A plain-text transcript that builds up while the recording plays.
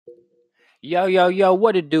Yo, yo, yo,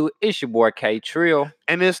 what it do? It's your boy K Trill.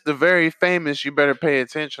 And it's the very famous You Better Pay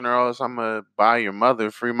Attention or else I'm going to buy your mother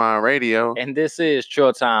Fremont Radio. And this is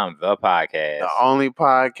Trill Time, the podcast. The only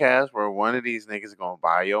podcast where one of these niggas going to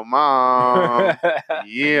buy your mom.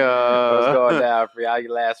 Yeah. What's going down for y'all?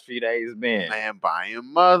 Your last few days been? Man, buying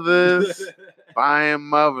mothers. Buying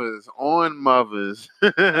mothers on mothers.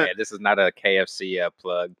 Yeah, this is not a KFC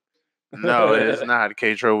plug. No, it's not.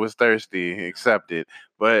 K-Tro was thirsty. Accept it.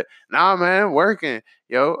 But nah, man, working.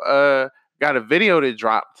 Yo, got a video that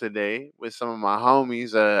dropped today with some of my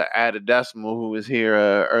homies. Add a Decimal, who was here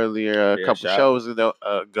earlier a couple shows ago.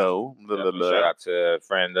 Shout out to a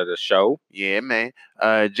friend of the show. Yeah, man.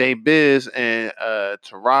 J Biz and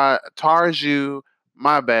Tarju.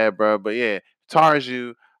 My bad, bro. But yeah,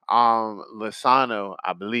 Tarju Lozano,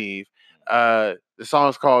 I believe. The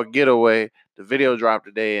song's called Getaway. The video dropped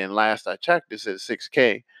today, and last I checked, it's at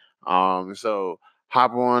 6K. So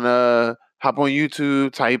hop on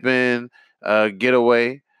YouTube, type in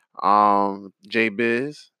Getaway, J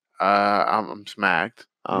Biz. I'm smacked.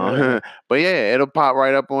 But yeah, it'll pop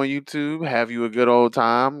right up on YouTube. Have you a good old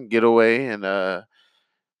time, Getaway, and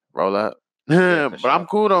roll up. But I'm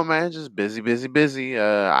cool though, man. Just busy.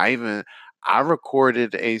 I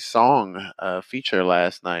recorded a song feature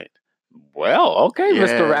last night. Well, okay, yeah.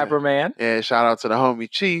 Mr. Rapper Man. Yeah, shout out to the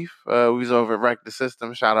homie Chief. We was over at Wreck the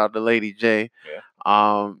System. Shout out to Lady J. Yeah.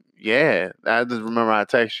 I just remember I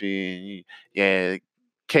text you. Yeah,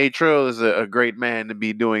 K Trill is a great man to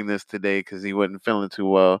be doing this today because he wasn't feeling too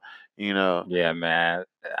well. You know. Yeah, man.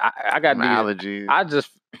 I got allergies. I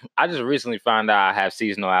just recently found out I have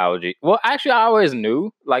seasonal allergy. Well, actually, I always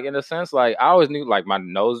knew, like in a sense, like I always knew, like my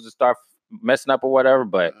nose would start messing up or whatever.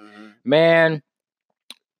 But man.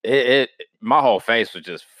 My whole face was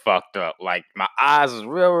just fucked up. Like my eyes was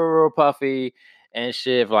real puffy and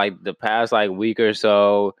shit for like the past like week or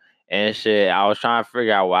so and shit. I was trying to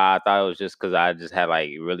figure out why. I thought it was just because I just had like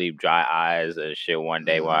really dry eyes and shit one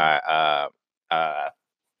day when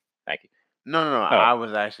thank you. No. Oh. I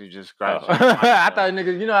was actually just scratching. I thought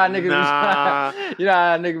niggas, you know how niggas you know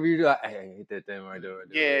how niggas be like, hey, hit that thing right there.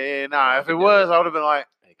 Yeah, nah. If it was, I would have been like,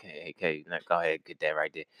 hey, go ahead, get that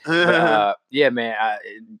right there. But, yeah, man,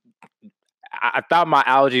 I thought my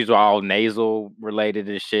allergies were all nasal related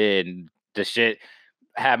and shit, and the shit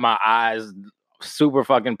had my eyes super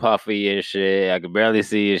fucking puffy and shit. I could barely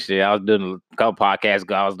see and shit. I was doing a couple podcasts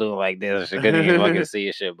ago. I was doing like this. I couldn't even fucking see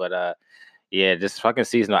and shit. But yeah, just fucking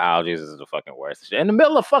seasonal allergies is the fucking worst shit. In the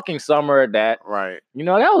middle of fucking summer at that. Right. You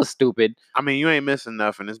know, that was stupid. I mean, you ain't missing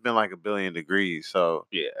nothing. It's been like 1 billion degrees. So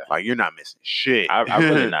yeah. Like you're not missing shit. I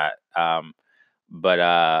really not.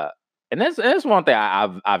 But and that's one thing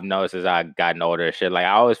I've noticed as I gotten older and shit. Like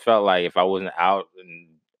I always felt like if I wasn't out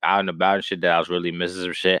and about and shit that I was really missing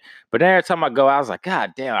some shit. But then every time I go out, I was like,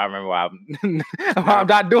 God damn, I remember why I'm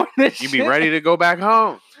not doing this. You be ready to go back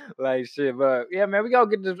home. Like shit, but yeah, man, we gotta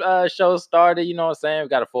get the show started. You know what I'm saying? We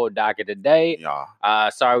got a full docket today. Yeah.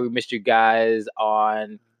 Sorry we missed you guys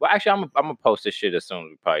on. Well, actually, I'm gonna post this shit as soon as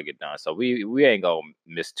we probably get done. So we ain't gonna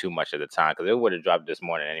miss too much of the time because it would have dropped this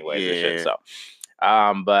morning anyway. Yeah. Shit, so,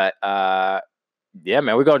 but yeah,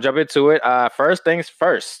 man, we're gonna jump into it. First things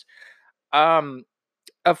first.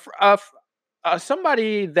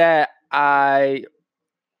 Somebody that I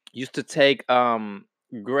used to take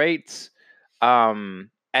great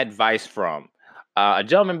advice from, a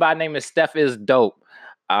gentleman by the name of Steph is Dope.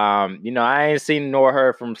 You know, I ain't seen nor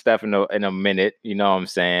heard from Steph in a minute, you know what I'm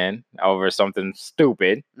saying, over something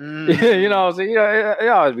stupid. You know what I'm saying? You know, it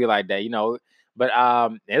always be like that, you know. But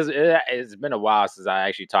it's been a while since I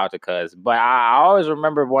actually talked to Cuz. But I always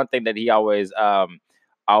remember one thing that he always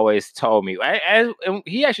told me. And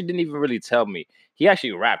he actually didn't even really tell me. He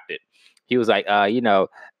actually rapped it. He was like, you know,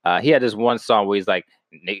 he had this one song where he's like,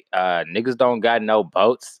 niggas don't got no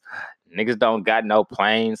boats. Niggas don't got no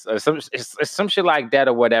planes. Or some shit like that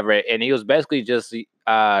or whatever. And he was basically just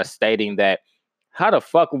stating that how the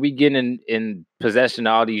fuck are we getting in possession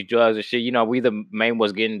of all these drugs and shit? You know, we the main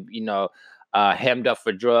was getting, you know, hemmed up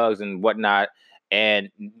for drugs and whatnot. And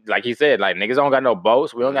like he said, like niggas don't got no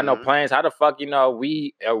boats, we don't got no planes. How the fuck, you know,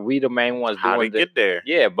 we the main ones how doing to get there?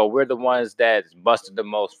 Yeah, but we're the ones that busted the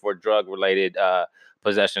most for drug related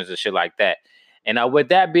possessions and shit like that. And with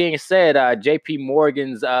that being said, JP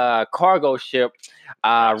Morgan's cargo ship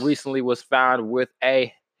recently was found with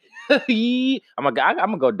a I'm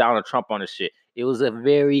gonna go Donald Trump on this shit. It was a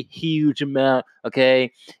very huge amount,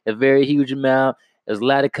 okay? A very huge amount. It was a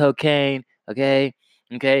lot of cocaine, okay?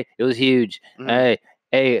 Okay, it was huge. Hey,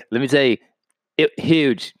 let me tell you,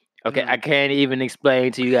 huge. Okay, I can't even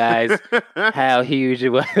explain to you guys how huge it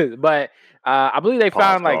was. But I believe they Pause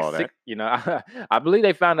found to like all that. 6. You know, I believe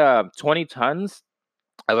they found 20 tons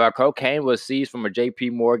of cocaine was seized from a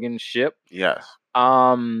J.P. Morgan ship. Yes.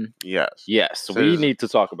 Yes. So We need to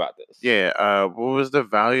talk about this. Yeah. What was the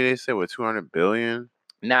value they said? With 200 billion?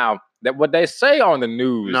 Now, that what they say on the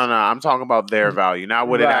news. No, I'm talking about their value, not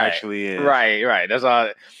what it actually is. Right. That's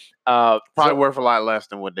all. Probably worth a lot less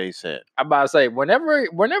than what they said. I'm about to say, whenever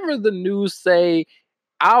the news say,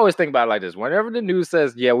 I always think about it like this. Whenever the news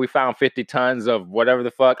says, yeah, we found 50 tons of whatever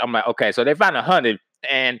the fuck, I'm like, okay, so they found 100,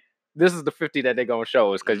 and this is the 50 that they're gonna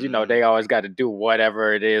show us, because you know they always got to do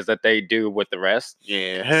whatever it is that they do with the rest.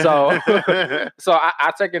 Yeah. So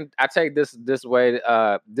I take this way,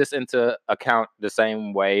 this into account the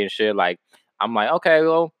same way and shit. Like, I'm like, okay,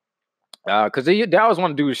 well, because they always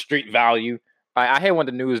want to do street value. I hate when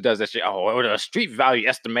the news does that shit. Oh, the street value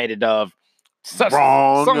estimated of some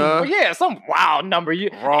wild number.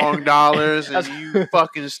 Wrong dollars and you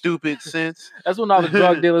fucking stupid cents. That's when all the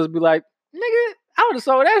drug dealers be like, nigga, I would have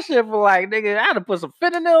sold that shit for like, nigga, I'd have put some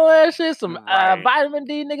fentanyl in that shit, some vitamin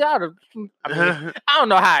D, nigga. I don't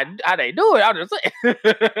know how they do it. I'm just saying.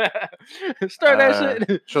 Stir that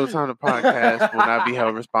shit. Showtime the podcast will not be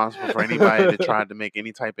held responsible for anybody that tried to make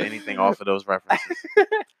any type of anything off of those references.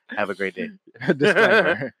 Have a great day.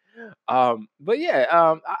 Disclaimer. But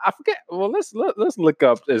yeah, I forget. Well, let's look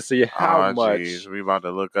up and see how much. Geez, we about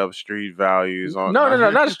to look up street values on.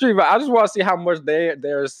 No, not street value. I just want to see how much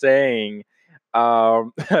they're saying.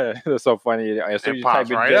 It's so funny. As soon as you type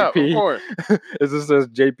in right JP, up, of it just says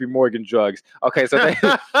JP Morgan drugs. Okay, so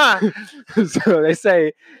they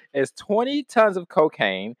say it's 20 tons of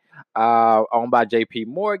cocaine, owned by JP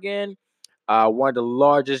Morgan, one of the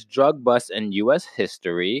largest drug busts in U.S.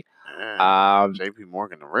 history. JP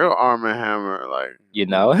Morgan, the real Arm & Hammer, like, you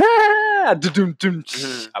know. I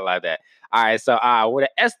like that. All right, so with an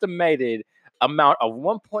estimated amount of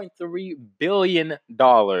 $1.3 billion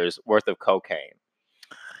worth of cocaine.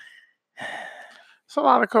 It's a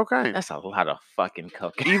lot of cocaine. That's a lot of fucking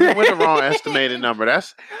cocaine. Even with the wrong estimated number,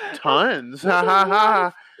 that's tons.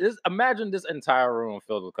 Imagine this entire room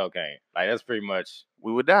filled with cocaine. Like, that's pretty much.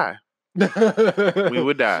 We would die. We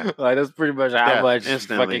would die. Like, that's pretty much how much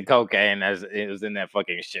instantly. Fucking cocaine as it was in that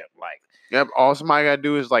fucking ship. Like, yep, all somebody gotta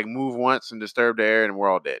do is like move once and disturb the air, and we're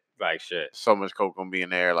all dead. Like shit. So much coke gonna be in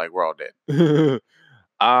the air, like we're all dead.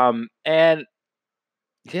 And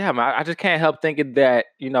yeah, man, I just can't help thinking that,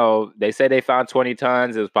 you know, they say they found 20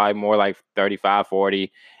 tons. It was probably more like 35,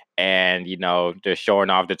 40, and you know, they're showing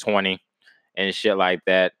off the 20 and shit like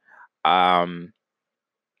that. God,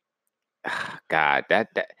 that.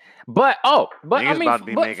 But I mean, about to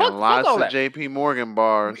be making lots of JP Morgan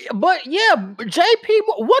bars. But yeah, JP,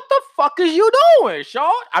 what the fuck is you doing,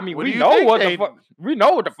 Sean? I mean, we know what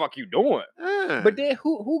the fuck you doing. But then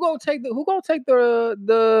who gonna take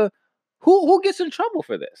the who gets in trouble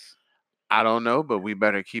for this? I don't know, but we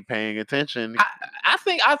better keep paying attention. I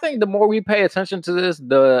think the more we pay attention to this,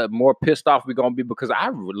 the more pissed off we're gonna be, because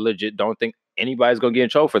I legit don't think anybody's gonna get in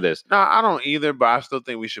trouble for this. No, I don't either, but I still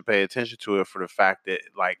think we should pay attention to it for the fact that,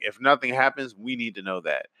 like, if nothing happens, we need to know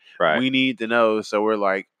that. Right. We need to know, so we're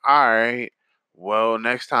like, all right, well,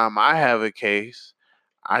 next time I have a case,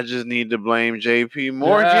 I just need to blame JP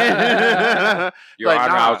Morgan. Your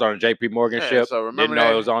Honor, I was on a JP Morgan ship. So remember didn't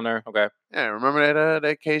know it was on there. Okay. Yeah, remember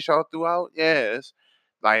that case y'all threw out? Yes.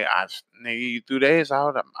 Like, nigga, you threw theirs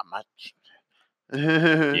out. You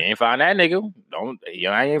ain't find that nigga.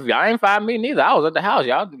 Y'all ain't find me neither. I was at the house.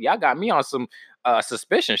 Y'all got me on some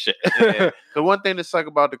suspicion shit. Yeah. The one thing that suck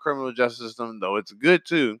about the criminal justice system, though, it's good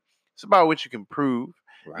too. It's about what you can prove.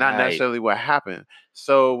 Right. Not necessarily what happened.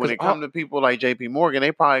 So when it comes to people like JP Morgan,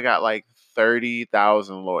 they probably got like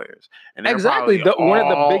 30,000 lawyers. And exactly. One of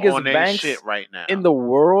the biggest banks shit right now in the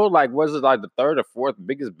world. Like, was it like the third or fourth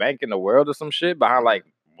biggest bank in the world or some shit behind like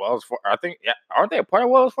Wells Fargo? I think, aren't they a part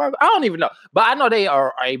of Wells Fargo? I don't even know. But I know they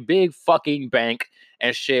are a big fucking bank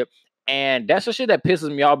and shit. And that's the shit that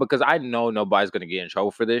pisses me off, because I know nobody's going to get in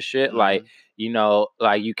trouble for this shit. Mm-hmm. Like, you know,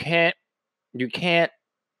 like you can't,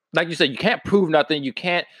 like you said, you can't prove nothing. You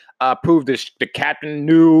can't prove the captain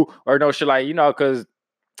knew or no shit, like, you know, because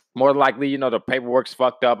more likely, you know, the paperwork's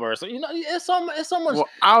fucked up or so. You know, it's so much. Well,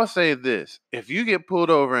 I'll say this: if you get pulled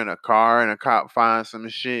over in a car and a cop finds some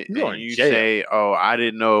shit and you say, "Oh, I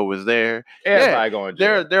didn't know it was there," everybody going to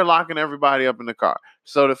jail. They're locking everybody up in the car.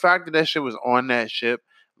 So the fact that shit was on that ship,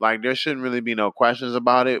 like, there shouldn't really be no questions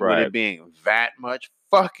about it. Right. With it being that much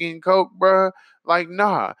fucking coke, bro. Like,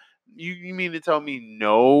 nah. You mean to tell me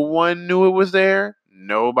no one knew it was there?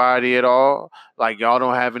 Nobody at all? Like, y'all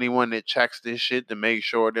don't have anyone that checks this shit to make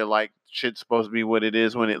sure that, like, shit's supposed to be what it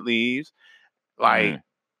is when it leaves? Like,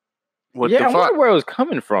 what the fuck? I wonder where it was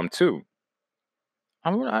coming from, too.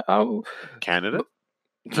 I'm Canada.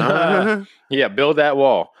 yeah, build that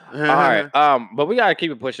wall. All right. But we gotta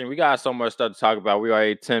keep it pushing. We got so much stuff to talk about. We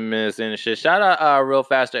already 10 minutes in and shit. Shout out real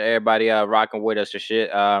fast to everybody rocking with us and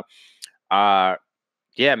shit. Yeah,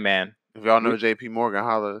 man. If y'all know JP Morgan,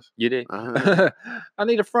 holla us. You did. I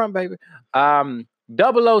need a front, baby.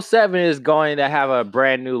 007 is going to have a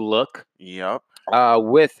brand new look. Yep.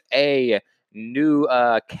 With a new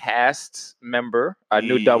cast member, a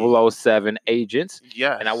new 007 agent.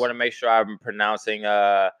 Yes. And I want to make sure I'm pronouncing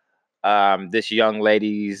this young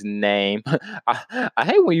lady's name. I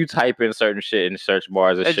hate when you type in certain shit in search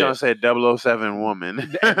bars and That shit. John said 007 woman.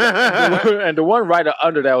 And the one right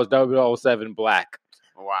under that was 007 black.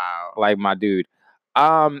 Wow. Like my dude.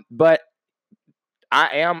 But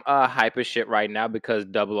I am hype as shit right now because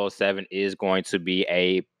 007 is going to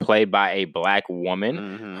be played by a black woman.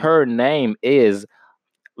 Mm-hmm. Her name is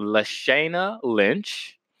Lashana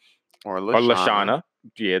Lynch. Or Lashana.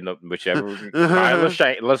 Yeah, no, whichever.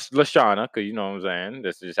 Lashana, because you know what I'm saying.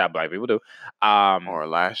 This is just how black people do. Or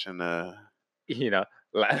Lashana. You know,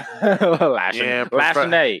 Lashana. Yeah,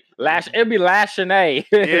 it'd be Lashana.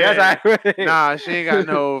 Yeah. Nah, she ain't got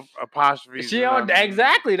no apostrophes. She don't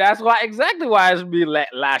exactly. That's why it'd be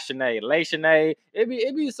Lashana. Lashana.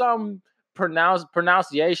 It'd be some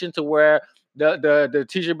pronunciation to where the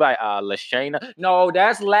teacher be like Lashana. No,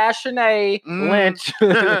 that's Lashana Lynch.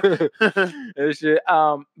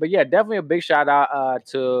 But yeah, definitely a big shout out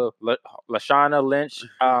to Lashana Lynch.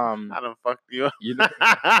 I done fucked you up.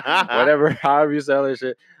 Whatever, however you sell this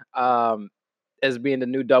shit. As being the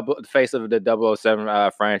new face of the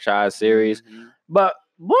 007 franchise series. Mm-hmm. But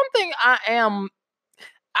one thing I'm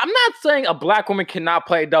not saying a black woman cannot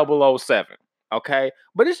play 007, okay?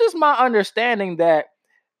 But it's just my understanding that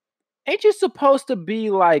ain't you supposed to be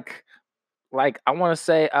like I want to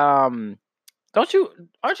say aren't you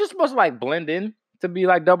supposed to like blend in to be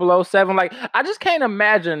like 007? Like I just can't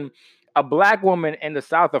imagine a black woman in the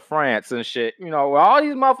south of France and shit, you know, where all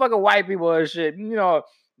these motherfucking white people and shit, you know,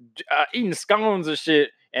 eating scones and shit,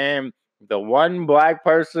 and the one black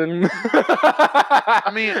person.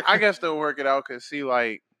 I mean, I guess they'll work it out because see,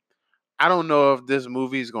 like, I don't know if this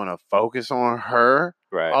movie is going to focus on her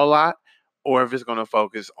a lot, or if it's going to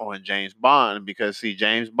focus on James Bond, because see,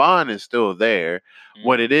 James Bond is still there. Mm-hmm.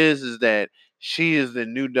 What it is that she is the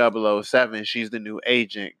new 007. She's the new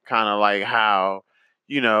agent, kind of like how,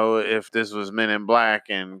 you know, if this was Men in Black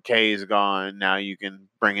and K's gone, now you can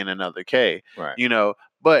bring in another K. Right. You know,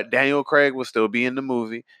 but Daniel Craig will still be in the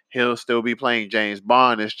movie. He'll still be playing James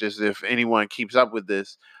Bond. It's just if anyone keeps up with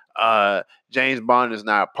this, James Bond is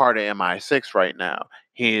not part of MI6 right now.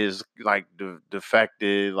 He is like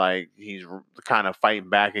defected, like he's kind of fighting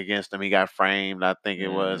back against him. He got framed, I think it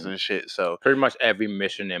was, and shit. So pretty much every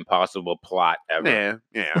Mission Impossible plot ever.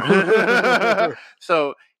 Yeah.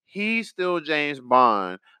 So he's still James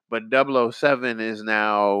Bond, but 007 is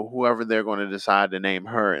now whoever they're going to decide to name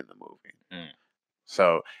her in the movie.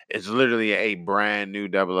 So it's literally a brand new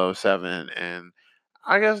 007, and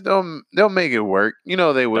I guess they'll make it work. You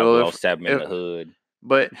know they will. 007 in the hood.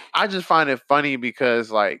 But I just find it funny because,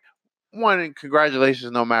 like, one,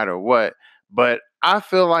 congratulations no matter what. But I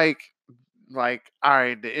feel like, all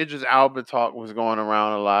right, the Idris Elba talk was going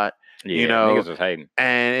around a lot. Yeah, you know, niggas was hating.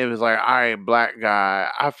 And it was like, all right, black guy.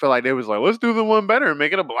 I feel like they was like, let's do the one better and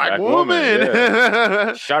make it a black woman.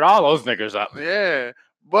 Yeah. Shut all those niggas up. Yeah.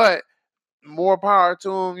 But more power to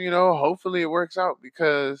them, you know. Hopefully it works out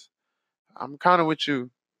because I'm kind of with you.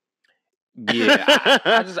 Yeah,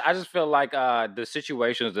 I just feel like the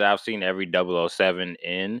situations that I've seen every 007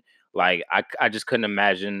 in, like I just couldn't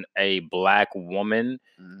imagine a black woman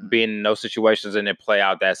being in those situations and it play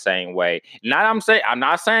out that same way. I'm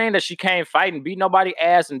not saying that she can't fight and beat nobody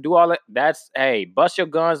ass and do all that. That's hey, bust your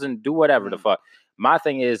guns and do whatever the fuck. My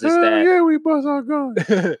thing is that yeah, we bust our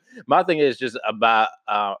guns. My thing is just about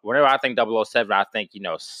whenever I think 007, I think, you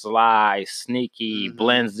know, sly, sneaky,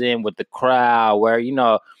 blends in with the crowd, where, you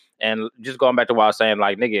know, and just going back to what I was saying,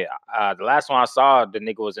 like, nigga, the last one I saw, the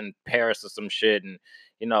nigga was in Paris or some shit, and,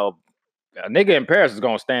 you know, a nigga in Paris is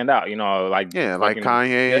gonna stand out, you know, like, yeah, like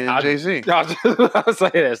Kanye and Jay-Z. I'll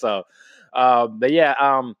say that. So, but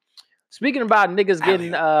yeah, speaking about niggas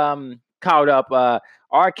getting caught up,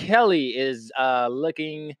 R. Kelly is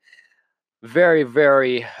looking very,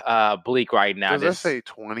 very bleak right now. Does that say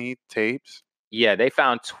 20 tapes? Yeah, they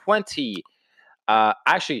found 20.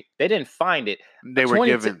 Actually, they didn't find it. They were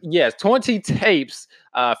given. 20 tapes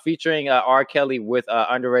featuring R. Kelly with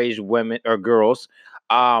underage women or girls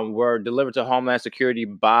were delivered to Homeland Security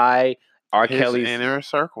by R. Kelly's inner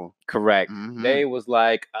circle. Correct. They was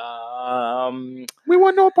like, we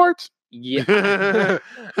want no parts. Yeah.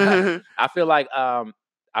 I feel like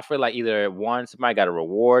either one, somebody got a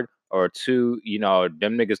reward, or two,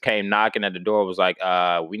 them niggas came knocking at the door, was like,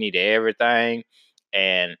 we need everything.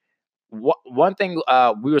 And one thing,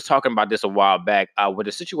 we was talking about this a while back, with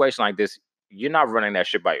a situation like this, you're not running that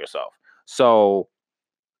shit by yourself. So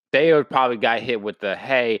they would probably got hit with the,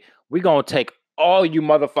 hey, we gonna take all you Oh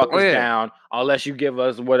motherfuckers yeah. down unless you give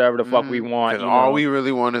us whatever the fuck we want. Because all we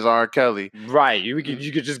really want is R. Kelly. Right. You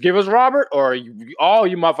could just give us Robert, or all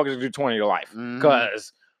you motherfuckers do 20 to life.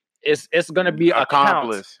 Because it's gonna be a count.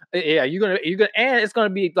 Accomplice. Yeah, you're gonna and it's gonna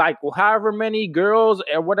be like however many girls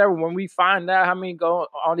or whatever. When we find out how many go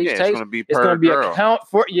on these Yeah, it's tapes, gonna be it's per gonna be girl. a count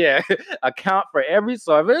for a count for every.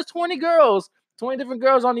 So if there's 20 girls, 20 different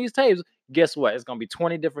girls on these tapes, guess what? It's gonna be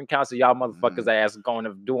 20 different counts of y'all motherfuckers ass going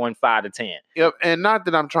to doing 5 to 10. Yep, and not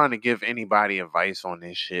that I'm trying to give anybody advice on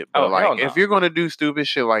this shit, but Oh, hell like no. if you're gonna do stupid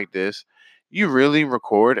shit like this, you really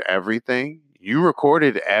record everything. You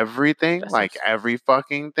recorded everything, That like seems- every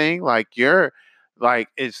fucking thing. Like you're like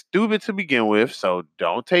it's stupid to begin with, so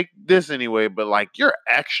don't take this anyway, but like you're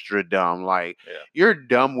extra dumb. Like Yeah. you're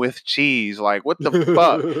dumb with cheese. Like what the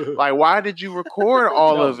fuck? Like why did you record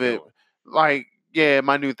all That was of a good it? one. Like yeah,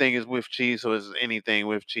 my new thing is with cheese, so it's anything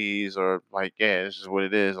with cheese, or like yeah, it's just what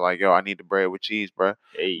it is. Like yo, I need the bread with cheese, bruh.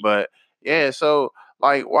 Hey. But yeah, so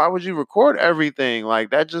like, why would you record everything?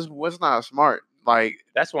 Like that just was not smart. Like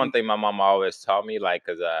That's one thing my mom always taught me, like,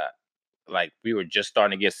 cause like we were just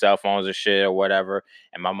starting to get cell phones and shit or whatever,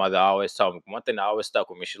 and my mother always told me one thing that always stuck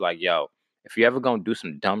with me. She's like, "Yo, if you ever gonna do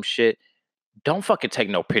some dumb shit, don't fucking take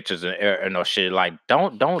no pictures and no shit. Like,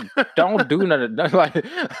 don't do nothing. Like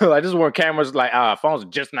this where cameras, like, phones are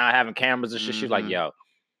just not having cameras and shit." She's like, "Yo,"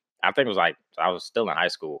 I think it was like I was still in high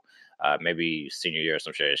school, maybe senior year or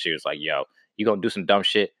some shit. She was like, "Yo, you gonna do some dumb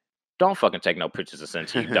shit? Don't fucking take no pictures and send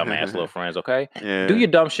to your dumbass little friends, okay? Do yeah, your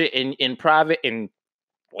dumb shit in private and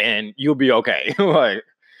you'll be okay." Like,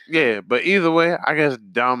 yeah. But either way, I guess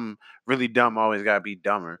dumb, really dumb, always gotta be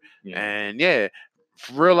dumber. yeah. And yeah,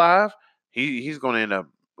 real life, he's gonna end up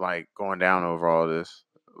like going down over all this.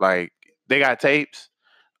 Like they got tapes.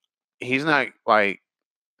 He's not like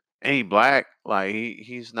any black. Like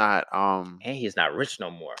he's not. And he's not rich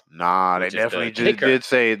no more. Nah, they Which is the definitely just kicker. did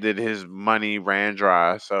say that his money ran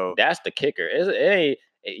dry. So That's the kicker.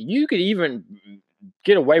 You could even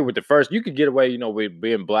get away with the first. You could get away, with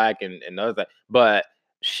being black and other thing. But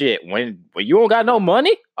shit, when you don't got no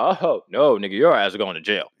money, oh no, nigga, your ass is going to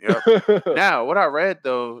jail. Yep. Now, what I read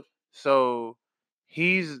though, so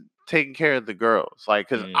he's taking care of the girls. Like,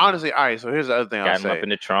 because honestly, all right. So here's the other thing I'll Got him up say. in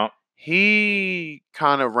the trunk. He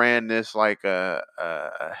kind of ran this like a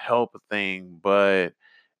help thing, but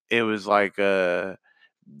it was like they're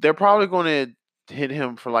probably going to hit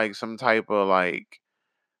him for like some type of like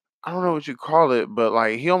I don't know what you call it, but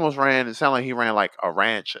like he almost ran. It sounded like he ran like a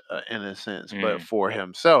ranch in a sense, but for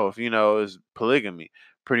himself, it was polygamy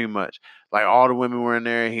pretty much. Like all the women were in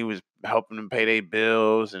there, he was helping them pay their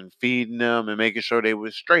bills and feeding them and making sure they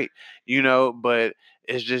was straight. But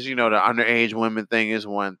it's just the underage women thing is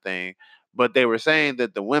one thing, but they were saying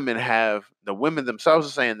that the women themselves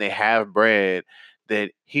are saying they have bread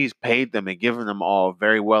that he's paid them and given them all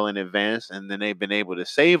very well in advance, and then they've been able to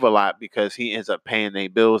save a lot because he ends up paying their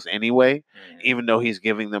bills anyway, even though he's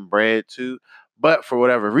giving them bread too. But for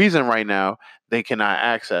whatever reason right now, they cannot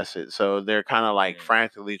access it. So they're kind of like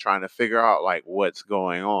frantically trying to figure out like what's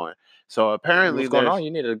going on. So apparently What's going on?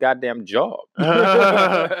 You need a goddamn job.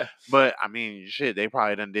 but I mean, shit, they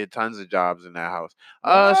probably done did tons of jobs in that house.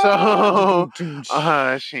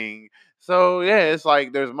 Shing. So yeah, it's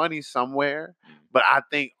like there's money somewhere, but I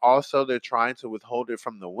think also they're trying to withhold it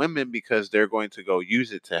from the women because they're going to go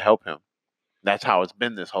use it to help him. That's how it's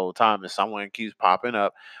been this whole time. Is someone keeps popping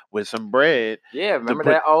up with some bread. Yeah, remember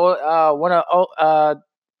that old one of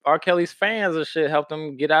R. Kelly's fans and shit helped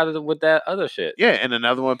him get out of it with that other shit. Yeah, and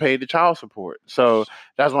another one paid the child support. So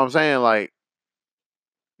that's what I'm saying. Like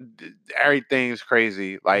everything's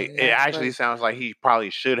crazy. Like it actually sounds like he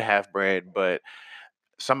probably should have bread, but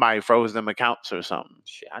somebody froze them accounts or something.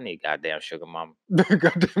 Shit, I need goddamn sugar mama.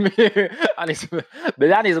 Goddamn, I need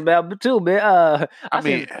some help too, man. I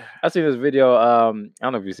seen this video. I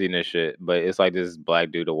don't know if you've seen this shit, but it's like this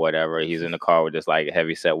black dude or whatever. He's in the car with this like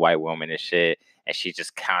heavy set white woman and shit, and she's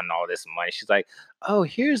just counting all this money. She's like, "Oh,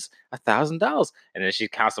 here's $1,000," and then she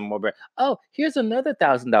counts some more bread. "Oh, here's another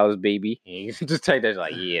 $1,000, baby." And you just take that, she's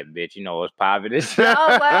like, "Yeah, bitch, you know what's popping." I was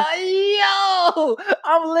like, "Yo,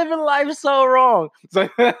 I'm living life so wrong." So,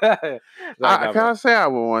 I can't say I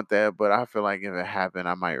would want that, but I feel like if it happened,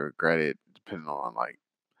 I might regret it, depending on like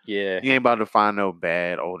Yeah. You ain't about to find no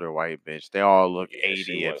bad older white bitch. They all look Yeah, she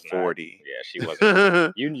 80 and was not. 40. Yeah, she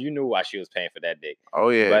wasn't. You knew why she was paying for that dick. Oh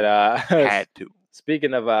yeah, But had to.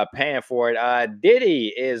 speaking of paying for it,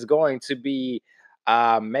 Diddy is going to be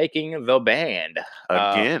making the band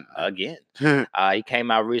Again. again. He came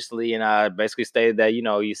out recently and basically stated that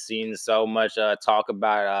he's seen so much talk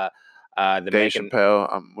about the Dave making.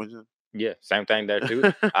 Chappelle. Yeah, same thing there too.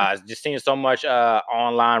 Just seeing so much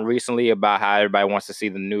online recently about how everybody wants to see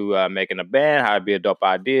the new making a band, how it'd be a dope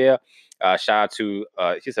idea. Shout out to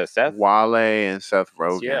he said Seth Wale and Seth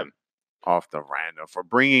Rogen. Yeah. Off the random for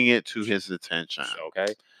bringing it to his attention.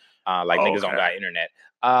 Okay. Like niggas don't Okay. got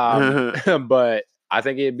internet. But I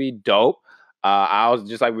think it'd be dope. I was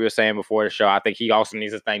just like we were saying before the show. I think he also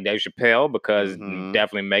needs to thank Dave Chappelle because Mhm.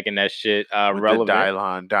 definitely making that shit With relevant. the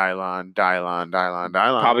Dylon.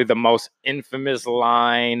 Probably the most infamous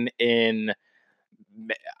line in.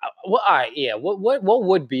 Well, all right, yeah. What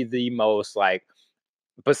would be the most like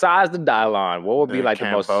besides the Dylon? What would be like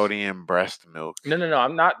the most Cambodian breast milk? No.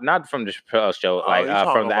 I'm not from the Chappelle show. Oh, Like you from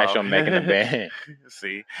talking the actual about- making the band.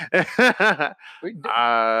 See,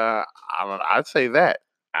 I'd say that.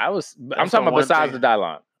 I'm That's talking the about one besides thing- the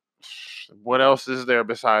Dylon. What else is there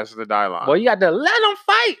besides the Dylon? Well, you got to let them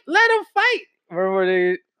fight. Let them fight.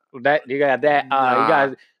 Remember that you got that.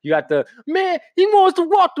 Nah. You got the man. He wants to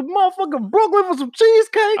walk to motherfucking Brooklyn for some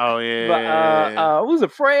cheesecake. Oh yeah. But what was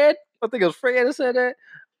it, Fred? I think it was Fred that said that.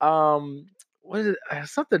 What is it?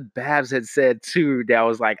 Something Babs had said too that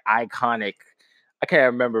was like iconic. I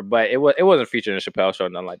can't remember, but it wasn't featured in the Chappelle show,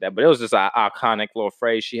 nothing like that. But it was just an iconic little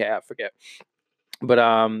phrase she had. I forget. But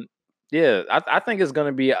yeah, I think it's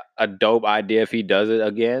gonna be a dope idea if he does it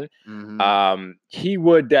again. Mhm. He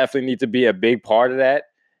would definitely need to be a big part of that.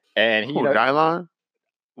 And he, Who, Dylon?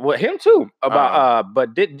 well, him too. About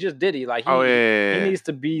but Diddy, like Oh, he yeah. needs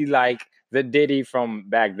to be like the Diddy from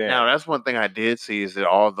back then. Now that's one thing I did see is that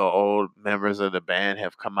all the old members of the band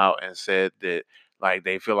have come out and said that like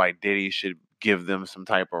they feel like Diddy should give them some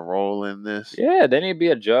type of role in this. Yeah, they need to be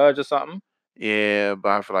a judge or something. Yeah, but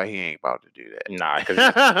I feel like he ain't about to do that. Nah,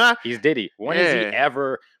 because he's Diddy. When has he Yeah.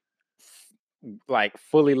 ever like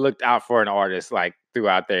fully looked out for an artist like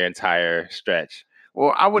throughout their entire stretch?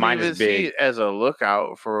 Well, I wouldn't Mine is even see big. it as a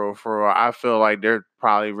lookout for. I feel like they're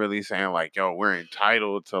probably really saying like, "Yo, we're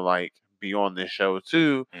entitled to like be on this show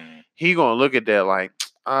too." Mm. He gonna look at that like,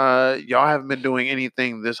 y'all haven't been doing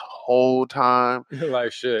anything this whole time,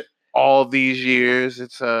 Like shit. all these years.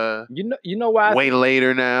 It's You know why? way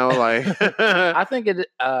later now. Like, I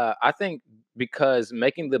think because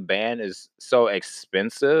making the band is so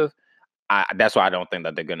expensive, that's why I don't think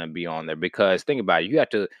that they're gonna be on there. Because think about it, you have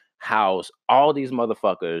to house all these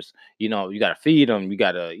motherfuckers. You gotta feed them. You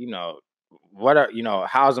gotta, whatever,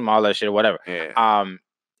 house them, all that shit, whatever. yeah.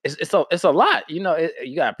 It's a lot. You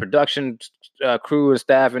got a production crew and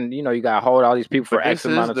staff, and you gotta hold all these people for But X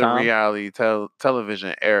this amount is of the time. reality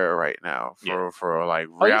television era right now. For like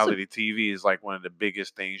Oh, yes, reality TV is like one of the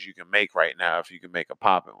biggest things you can make right now if you can make a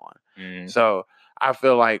popping one. Mhm. So I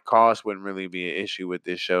feel like cost wouldn't really be an issue with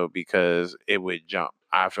this show because it would jump.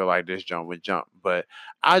 I feel like this jump would jump, but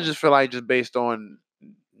I just feel like just based on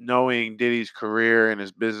knowing Diddy's career and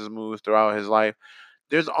his business moves throughout his life,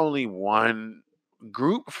 there's only one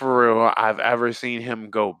group for real I've ever seen him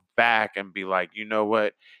go back and be like, you know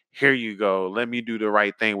what? Here you go. Let me do the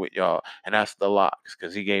right thing with y'all. And that's the Locks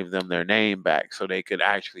because he gave them their name back so they could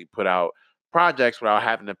actually put out projects without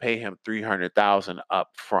having to pay him 300,000 up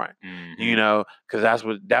front. You Mhm. know, because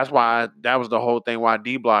that's why that was the whole thing why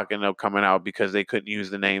D Block ended up coming out because they couldn't use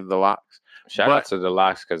the name The Locks. Shout out But to the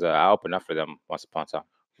Locks because I opened up for them once upon a time.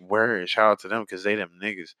 word, shout out to them because they them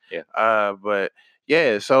niggas. Yeah. But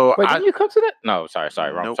yeah, so Wait, didn't you come to that? No, sorry,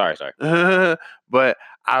 wrong. Nope. Sorry. But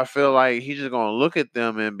I feel like he's just gonna look at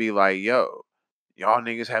them and be like, yo, y'all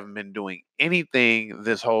niggas haven't been doing anything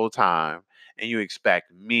this whole time, and you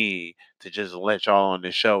expect me to just let y'all on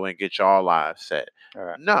the show and get y'all lives set. All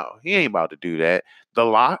right. No, he ain't about to do that. The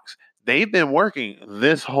Locks, they've been working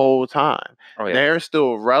this whole time. Oh, yeah. They're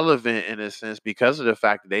still relevant in a sense because of the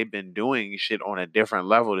fact that they've been doing shit on a different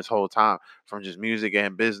level this whole time from just music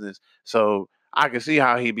and business. So I can see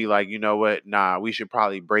how he'd be like, you know what? Nah, we should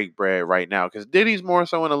probably break bread right now. Because Diddy's more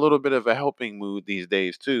so in a little bit of a helping mood these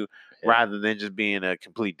days, too, rather than just being a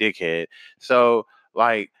complete dickhead. So,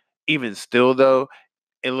 like, even still, though,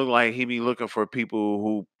 it looked like he'd be looking for people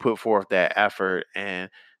who put forth that effort. And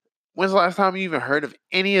when's the last time you even heard of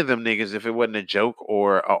any of them niggas if it wasn't a joke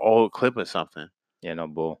or an old clip or something? Yeah, no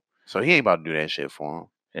bull. So he ain't about to do that shit for him.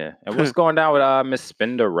 Yeah. And what's going down with Miss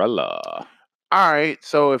Spinderella? All right,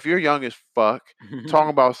 so if you're young as fuck, talking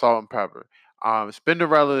about Salt and Pepper.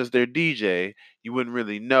 Spinderella is their DJ. You wouldn't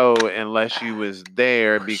really know unless you was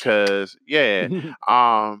there because they're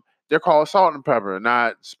called Salt and Pepper,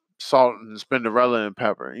 not Salt and Spinderella and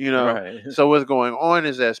Pepper. Right. So what's going on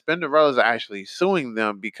is that Spinderella is actually suing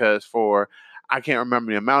them because for I can't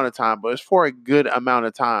remember the amount of time, but it's for a good amount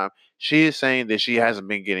of time. She is saying that she hasn't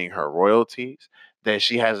been getting her royalties, that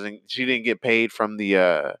she didn't get paid from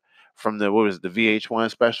the what was it, the VH1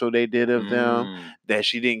 special they did of them, that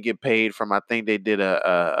she didn't get paid from. I think they did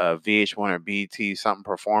a VH1 or BT something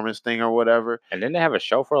performance thing or whatever. And then they have a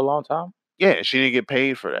show for a long time. Yeah, she didn't get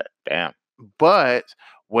paid for that. Damn. But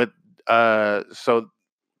what so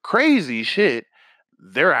crazy shit,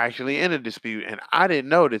 they're actually in a dispute, and I didn't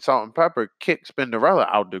know that Salt and Pepper kicked Spinderella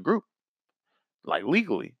out the group, like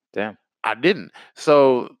legally. Damn. I didn't.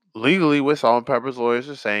 So legally, what Salt and Pepper's lawyers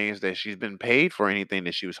are saying is that she's been paid for anything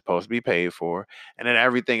that she was supposed to be paid for, and then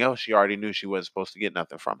everything else she already knew she wasn't supposed to get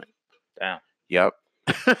nothing from it. Damn. Yep.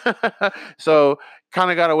 So kind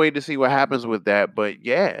of gotta wait to see what happens with that. But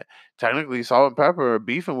yeah, technically Salt and Pepper are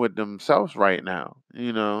beefing with themselves right now.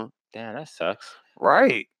 Damn, that sucks.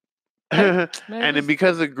 Right. Man, And then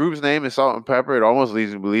because the group's name is Salt and Pepper, it almost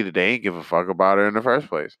leads me to believe that they ain't give a fuck about her in the first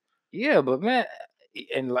place. Yeah, but man,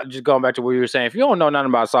 and just going back to what you were saying, if you don't know nothing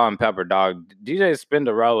about Salt and Pepper, dog, DJ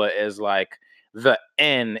Spinderella is like the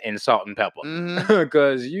N in Salt and Pepper,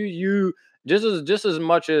 because you just as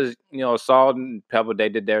much as Salt and Pepper, they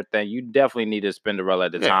did their thing. You definitely needed Spinderella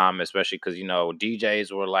at the time, especially because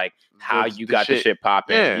DJs were like how you got the shit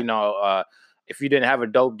popping. Yeah. If you didn't have a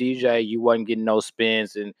dope DJ, you wasn't getting no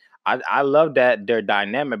spins, and I love that their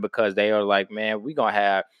dynamic because they are like, man, we gonna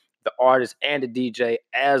have the artist and the DJ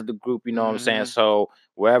as the group, you know what I'm saying? So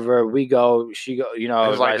wherever we go, she go,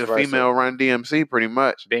 it's like the female Run DMC, pretty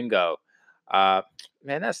much. Bingo. Man,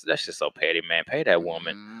 that's just so petty, man. Pay that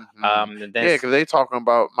woman. Yeah, because they talking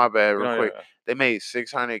about, my bad, real quick. They made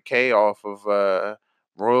 $600K off of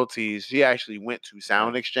royalties. She actually went to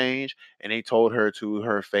Sound Exchange and they told her to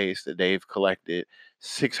her face that they've collected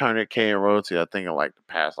 $600K in royalties. I think in like the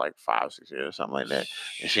past like 5-6 years or something like that,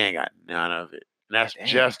 and she ain't got none of it. And that's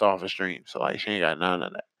just off a stream. So like she ain't got none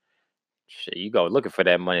of that. Shit, you go looking for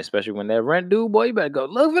that money, especially when that rent due, boy. You better go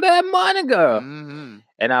look for that money, girl.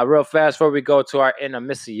 And real fast before we go to our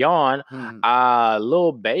intermission,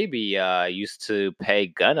 Lil Baby used to pay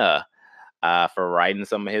Gunna for writing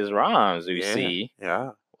some of his rhymes. You see,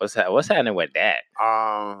 what's happening with that?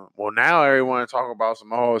 Well, now everyone talk about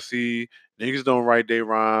some niggas don't write their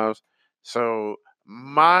rhymes. So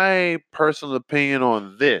my personal opinion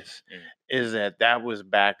on this is that was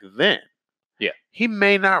back then. Yeah. He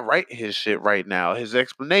may not write his shit right now. His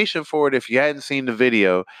explanation for it, if you hadn't seen the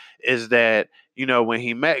video, is that, when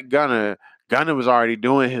he met Gunna was already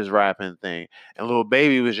doing his rapping thing, and Lil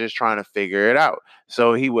Baby was just trying to figure it out.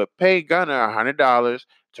 So he would pay Gunna $100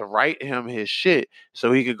 to write him his shit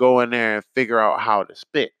so he could go in there and figure out how to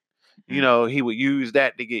spit. He would use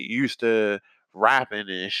that to get used to rapping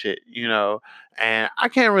and shit, and I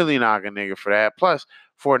can't really knock a nigga for that. Plus,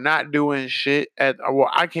 for not doing shit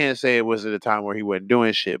I can't say it was at a time where he wasn't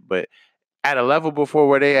doing shit, but at a level before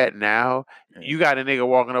where they at now, you got a nigga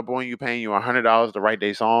walking up on you paying you $100 to write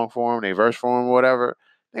their song for him, their verse for him, whatever.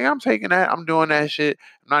 Nigga, I'm taking that. I'm doing that shit.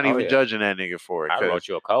 I'm not even judging that nigga for it. I wrote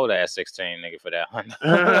you a cold ass 16 nigga for that.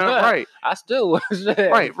 Right. I still was.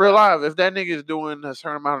 Right. Real live. If that nigga is doing a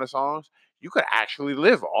certain amount of songs, you could actually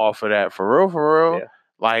live off of that for real. Yeah.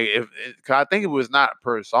 Like cause I think it was not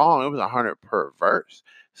per song, it was 100 per verse.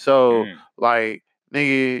 So like,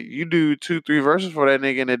 nigga, you do 2-3 verses for that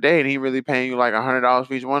nigga in a day, and he really paying you like $100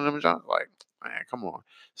 for each one of them jobs. Like, man, come on.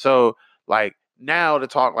 So like now the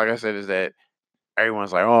talk, like I said, is that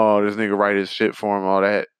everyone's like, oh, this nigga write his shit for him, all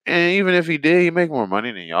that. And even if he did, he make more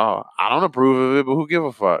money than y'all. I don't approve of it, but who give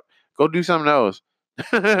a fuck? Go do something else.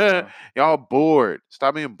 Y'all bored.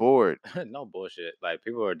 Stop being bored. No bullshit. Like,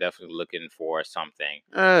 people are definitely looking for something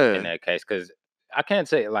in that case, because I can't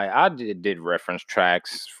say, like, I did reference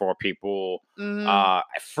tracks for people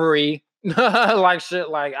free. Like shit,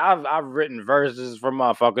 like I've written verses for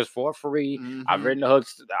motherfuckers for free. I've written the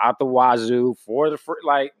hooks out the wazoo for the free.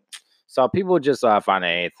 Like, so people just find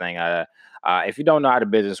anything. If you don't know how the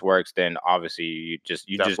business works, then obviously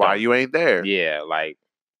that's why you ain't there. Yeah, like,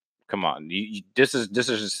 come on, this is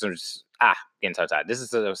just some getting so tired. This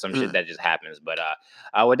is some shit that just happens. But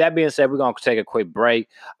with that being said, we're gonna take a quick break.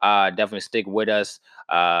 Definitely stick with us.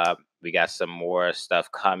 We got some more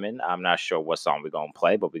stuff coming. I'm not sure what song we're gonna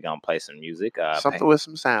play, but we're gonna play some music. Something with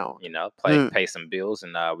some sound. Pay some bills,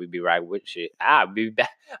 and we'll be right with you. I'll be back.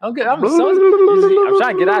 I'm good. I'm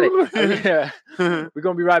trying to get out of it. Yeah. We're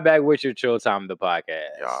gonna be right back with your Chill Time, the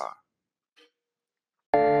podcast. Yeah.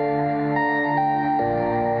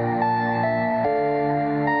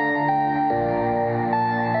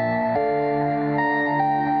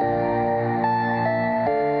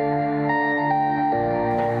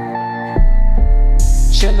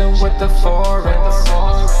 with the foreign.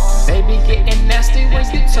 They be getting nasty when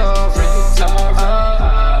you touring.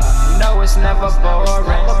 No, it's never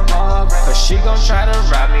boring. Cause she gon' try to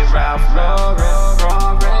rob me, Ralph Lauren.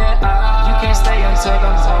 You can't stay until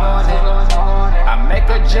the morning. I make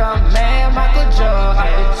a jump, man, Michael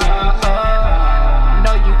Jordan.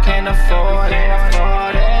 No, you can't afford it.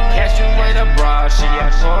 Catch you with a bra, she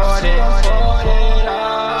imported.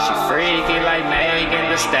 She freaky like Megan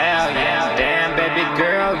Thee Stallion. Damn, baby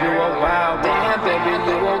girl, you a wild. Damn, baby,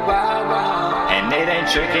 you a wild. And it ain't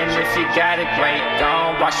tricking if you got it great.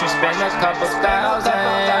 Gon' watch you spend a couple thousand. We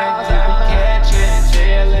be catching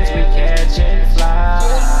feelings, we catching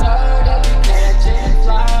flies.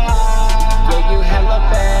 Yeah, you hella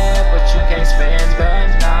bad, but you can't spend the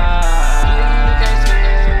night.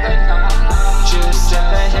 Juice in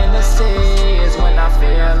the Hennessy is when I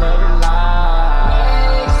feel alive.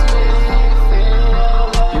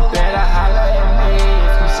 You better holler at me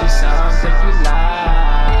if you see something you like.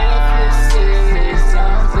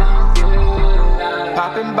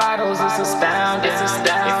 Popping bottles is astounding.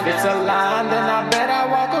 If it's a line, then I bet I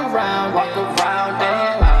walk around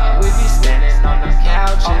it. We be standing on the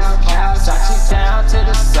couches. Sachi down to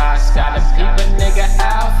the socks. Gotta peep a nigga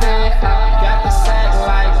outfit. Got the sack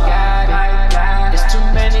like got it. It's too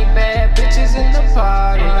many bad bitches in the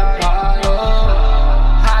party.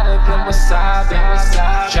 Hotter than wasabi.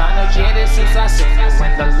 Tryna get it since I seen you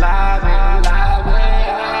in the lobby.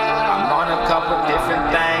 I'm on a couple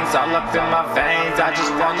different things all up in my veins. I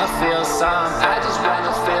just wanna feel something.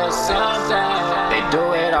 They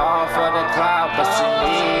do it all for the clout, but see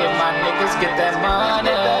me and my niggas get that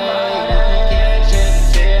money. We catching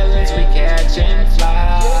feelings, we catching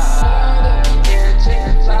flies.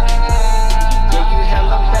 Yeah, you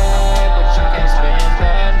hella bad, but you can't spend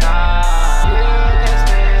the night.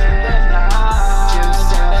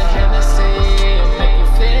 Juice in the Hennessy make you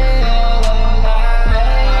feel alive.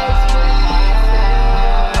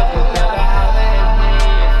 You better holler at me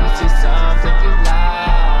if you see something you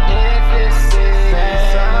like. If you see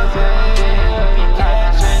something, we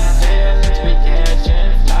catching feelings, we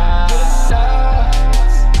catching flies.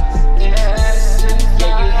 Yeah,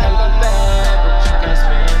 you hella bad, but you can't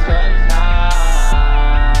spend the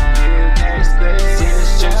night. See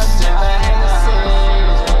this juice in the Hennessy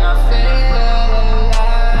is when I feel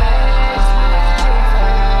alive. You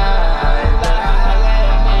better holler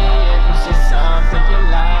at me if you see something you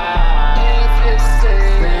like. If you see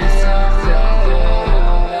something you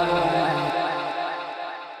like.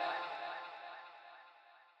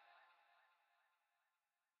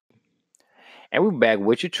 And we're back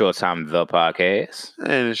with you, Troll Time the podcast.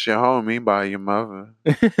 And it's your homie by your mother.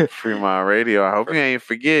 Fremont Radio. I hope you ain't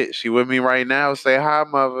forget. She with me right now. Say hi,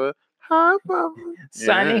 mother. Hi, mother.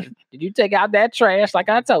 Sonny, Yeah. did you take out that trash like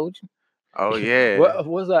I told you? Oh yeah. What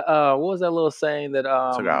was that? What was that little saying that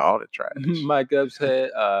Took out all the trash. Mike Epps had?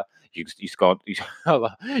 You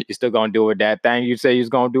still gonna do with that thing you say you was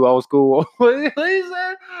gonna do old school? What he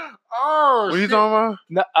said? Oh, What are you shit. talking about?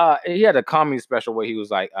 No, he had a comedy special where he was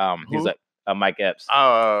like, he was Who? like, Mike Epps.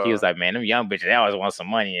 Oh, He was like, man, them young bitches, they always want some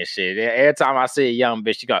money and shit. Every time I see a young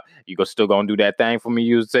bitch, still gonna do that thing for me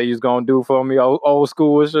you say you was gonna do for me, old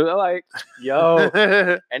school and shit. I'm like, yo.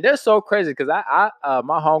 And they're so crazy because I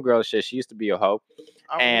my homegirl shit, she used to be a hoe.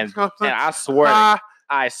 And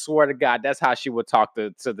I swear to God, that's how she would talk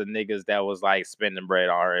to the niggas that was like spending bread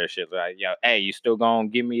on her and shit. Like, yo, hey, you still gonna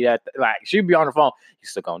give me that? Like, she'd be on the phone. You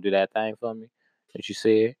still gonna do that thing for me? Did you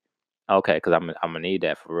see it? Okay, because I'm gonna need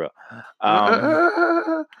that for real.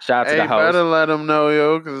 Shout out to hey, the host. better let them know,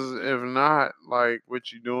 yo, because if not, like,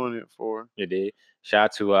 what you doing it for? You did. Shout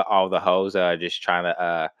out to all the hoes just trying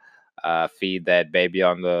to feed that baby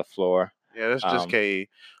on the floor. Yeah, that's just K.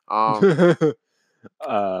 Because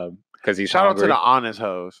he's Shout out to hungry. the honest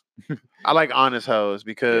hoes. I like honest hoes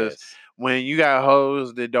because Yes. when you got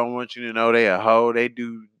hoes that don't want you to know they a hoe, they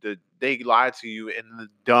lie to you in the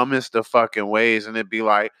dumbest of fucking ways, and it'd be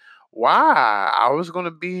like, why? I was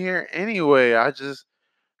gonna be here anyway. I just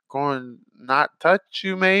going not touch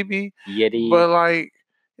you maybe, Yeti. but like,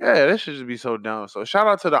 yeah, this should just be so dumb. So shout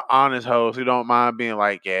out to the honest hoes who don't mind being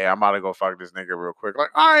like, yeah, I'm about to go fuck this nigga real quick.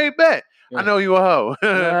 Like, all right, bet. I Yeah. know you a hoe.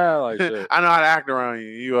 Yeah, like shit. I know how to act around you.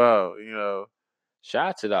 You a hoe, you know. Shout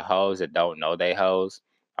out to the hoes that don't know they hoes.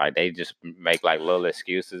 Like, they just make like little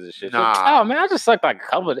excuses and shit. Nah. So, oh man, I just sucked like a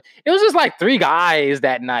couple of. It was just like 3 guys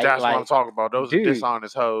that night. That's like, what I'm talking about. Those dude. are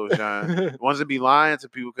dishonest hoes, John. Ones that be lying to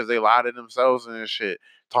people because they lie to themselves and shit.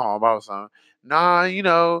 Talking about something. Nah, you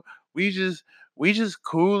know, we just we just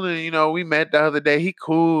cool, and we met the other day. He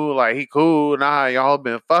cool, like he cool. Nah, y'all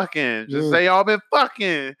been fucking. Just say y'all been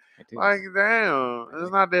fucking. Like, damn,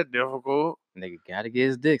 it's not that difficult. Nigga gotta get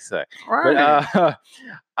his dick sucked. Right. But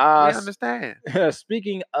We understand.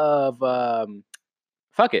 speaking of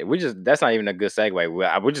fuck it, that's not even a good segue.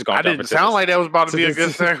 We're just gonna. I didn't sound like that was about to be a good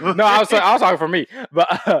segue. No, I was talking for me, but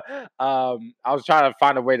I was trying to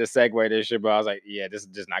find a way to segue this shit, but I was like, yeah, this is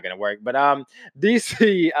just not gonna work. But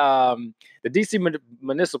DC, the DC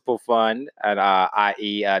Municipal Fund, and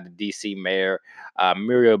i.e. The DC Mayor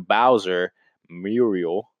Muriel Bowser,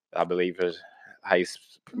 I believe is how you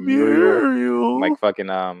Muriel, like fucking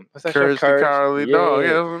what's that Courage show? the Cowardly Dog.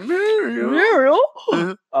 Yeah, Muriel.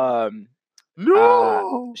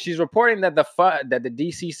 No. She's reporting that the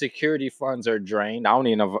DC security funds are drained. I don't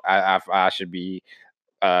even know if I should be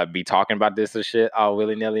talking about this and shit all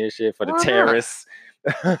willy-nilly and shit for the terrorists.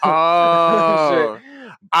 Oh,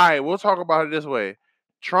 all right. We'll talk about it this way.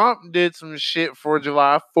 Trump did some shit for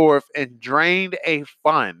July 4th and drained a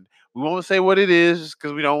fund. We won't say what it is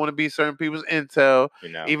because we don't want to be certain people's intel.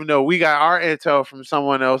 Even though we got our intel from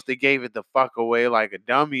someone else that gave it the fuck away like a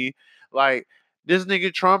dummy. Like, this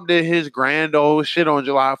nigga Trump did his grand old shit on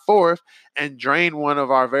July 4th and drained one of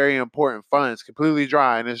our very important funds completely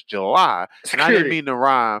dry, and it's July. Security. And I didn't mean to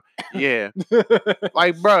rhyme. Yeah.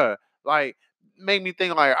 Like, bruh, like, make me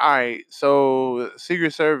think like, all right, so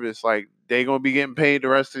Secret Service, like, they gonna be getting paid the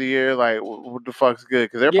rest of the year? Like, what the fuck's good?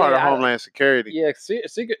 Because they're part of Homeland Security. Yeah,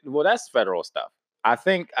 secret. Well, that's federal stuff. I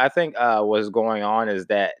think what's going on is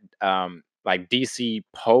that like DC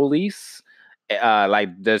police,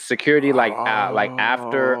 like the security, like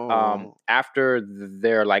after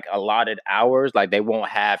their like allotted hours, like they won't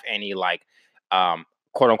have any like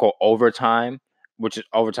quote unquote overtime, which is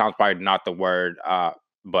overtime's probably not the word,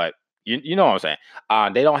 but you know what I'm saying.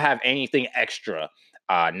 They don't have anything extra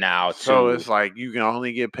now. So it's like you can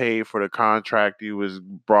only get paid for the contract you was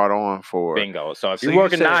brought on for. Bingo. So if you're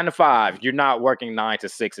working 9 to 5, you're not working 9 to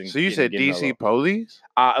 6. So you said DC police?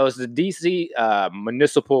 It was the DC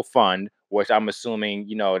Municipal Fund, which I'm assuming,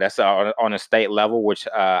 that's on a state level, which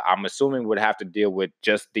I'm assuming would have to deal with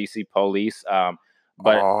just DC police.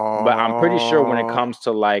 But I'm pretty sure when it comes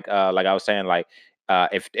to like I was saying, like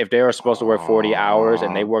if they were supposed to work 40 hours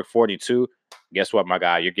and they work 42, guess what, my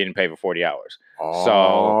guy? You're getting paid for 40 hours.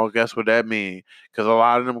 So guess what that means? Because a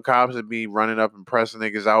lot of them cops that be running up and pressing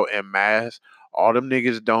niggas out en masse. All them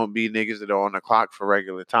niggas don't be niggas that are on the clock for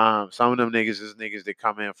regular time. Some of them niggas is niggas that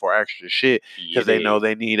come in for extra shit because they know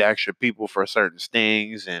they need extra people for certain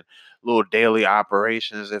stings and little daily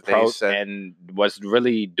operations. And what's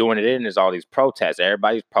really doing it in is all these protests.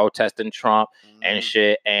 Everybody's protesting Trump and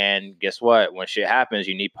shit. And guess what? When shit happens,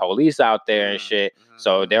 you need police out there and shit.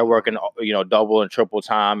 So they're working, double and triple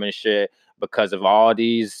time and shit because of all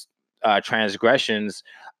these transgressions.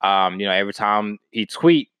 Every time he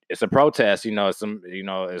tweet, it's a protest. It's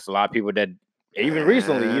a lot of people that even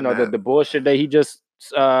recently, the bullshit that he just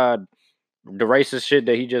the racist shit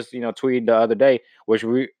that he just tweeted the other day, which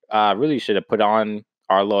we really should have put on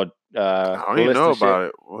our little I don't even know about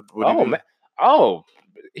it. What man. Oh,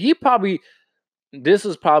 he probably, this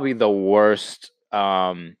is probably the worst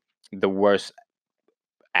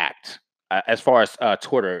act as far as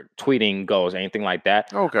Twitter tweeting goes, anything like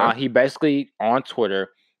that. Okay. He basically on Twitter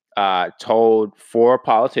told 4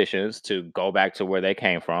 politicians to go back to where they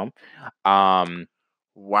came from.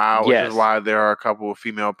 Wow, which is why there are a couple of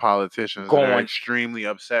female politicians that are extremely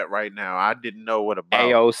upset right now. I didn't know what about.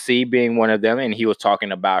 AOC being one of them, and he was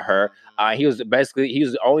talking about her. He was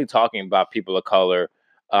only talking about people of color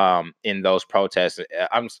in those protests.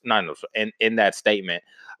 I'm not in that statement.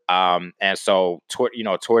 And so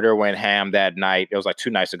Twitter went ham that night. It was like 2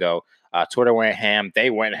 nights ago. Twitter went ham. They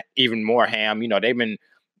went even more ham. They've been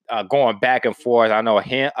going back and forth. I know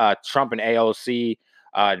Trump and AOC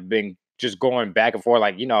been just going back and forth,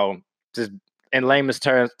 like, just in layman's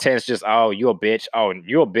terms, just, oh, you a bitch. Oh,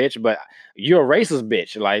 you a bitch, but you're a racist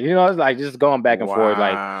bitch. Like, it's like just going back and forth.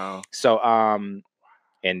 Like, so, and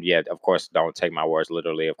yeah, of course, don't take my words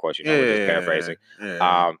literally. Of course, we're just paraphrasing.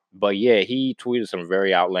 Yeah. But yeah, he tweeted some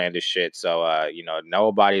very outlandish shit. So,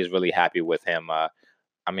 nobody's really happy with him.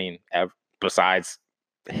 Besides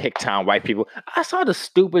Hicktown white people. I saw the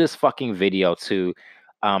stupidest fucking video too.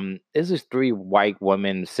 There's this 3 white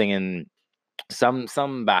women singing some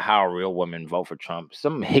about how real women vote for Trump.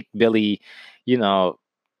 Some hickbilly,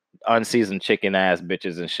 unseasoned chicken ass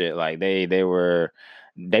bitches and shit. Like they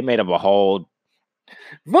made up a whole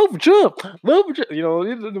vote for Trump. Vote for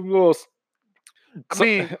Trump. I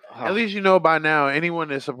mean, at least you know by now, anyone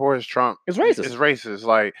that supports Trump it's racist. is racist.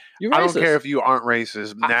 Like, You're I racist. don't care if you aren't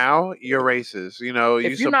racist. Now you're racist. You know, you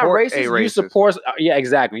If you're not support racist, a racist. you support. Yeah,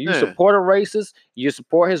 exactly. You Yeah. support a racist. You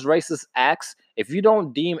support his racist acts. If you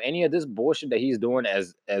don't deem any of this bullshit that he's doing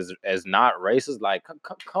as not racist, like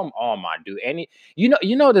come on, my dude.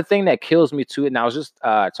 You know the thing that kills me too. And I was just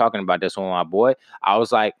talking about this with my boy. I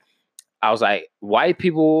was like, white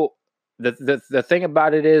people. The thing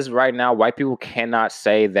about it is right now, white people cannot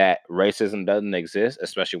say that racism doesn't exist,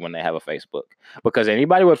 especially when they have a Facebook. Because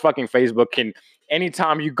anybody with fucking Facebook can,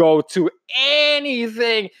 anytime you go to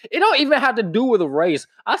anything, it don't even have to do with a race.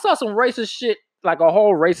 I saw some racist shit, like a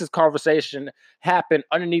whole racist conversation happen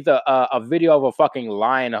underneath a video of a fucking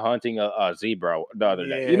lion hunting a zebra the other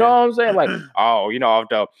day. You know what I'm saying? Like, oh, you know,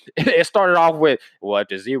 it started off with, well, if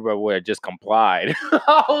the zebra would have just complied.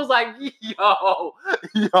 I was like, yo,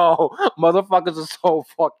 motherfuckers are so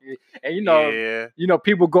fucking, and you know,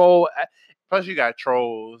 people go. Plus, you got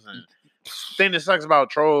trolls, and thing that sucks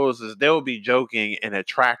about trolls is they'll be joking and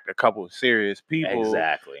attract a couple of serious people.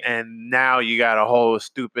 Exactly. And now you got a whole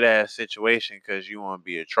stupid ass situation because you want to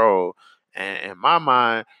be a troll. And in my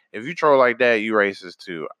mind, if you troll like that, you racist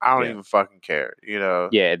too. I don't even fucking care. You know.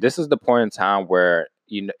 Yeah, this is the point in time where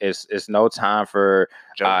it's no time for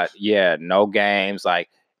no games. Like,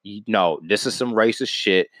 this is some racist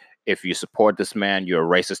shit. If you support this man, you're a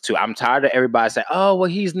racist too. I'm tired of everybody saying, "Oh, well,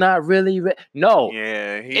 he's not really." No,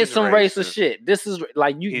 it's some racist shit. This is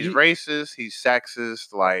like he's racist. He's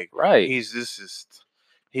sexist. Like, right? He's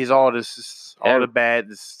all this. All the bad.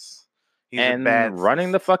 He's and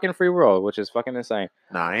running the fucking free world, which is fucking insane.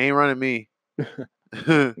 Nah, he ain't running me.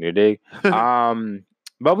 You dig?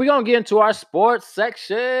 But we're gonna get into our sports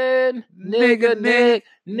section. Nigga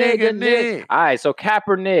Nick. All right, so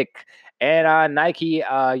Kaepernick and Nike,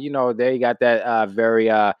 they got that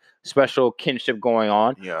very special kinship going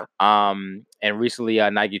on. Yeah. And recently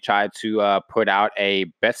Nike tried to put out a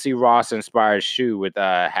Betsy Ross inspired shoe with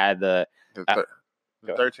had the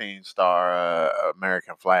 13-star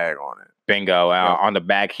American flag on it. Bingo. On the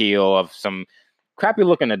back heel of some crappy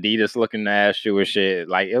looking Adidas looking ass shoe or shit.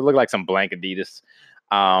 Like, it looked like some blank Adidas.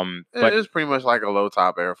 But it's pretty much like a low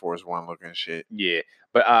top Air Force One looking shit. Yeah.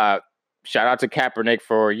 But shout out to Kaepernick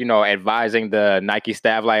for, advising the Nike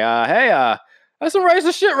staff, like, hey, that's some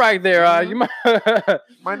racist shit right there. You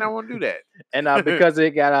might not want to do that. And because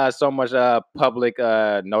it got so much public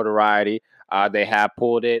notoriety, they have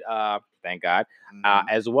pulled it, thank God,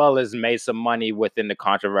 as well as made some money within the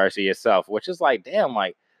controversy itself, which is like, damn,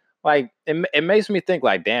 like it makes me think,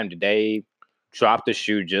 like, damn, did they drop the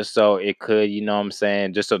shoe just so it could,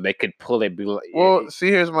 just so they could pull it? Well, see,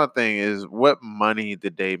 here's my thing is, what money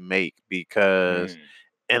did they make? Because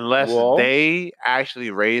unless they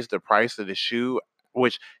actually raised the price of the shoe,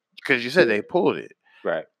 because you said they pulled it.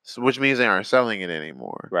 Right. So, which means they aren't selling it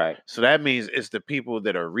anymore. Right. So that means it's the people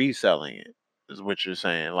that are reselling it, is what you're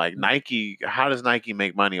saying. Like, Nike, how does Nike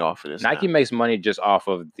make money off of this? Nike makes money just off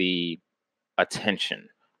of the attention.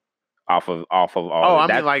 Off of all. Oh, I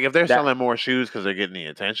mean, like, if they're selling more shoes because they're getting the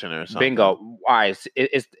attention or something. Bingo. All right.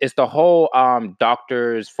 It's the whole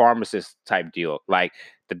doctor's pharmacist type deal. Like,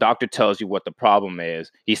 the doctor tells you what the problem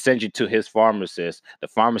is. He sends you to his pharmacist. The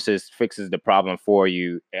pharmacist fixes the problem for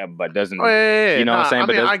you, but doesn't. Oh, yeah. You know what I'm saying? I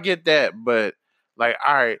mean, I get that, but like,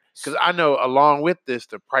 all right, because I know along with this,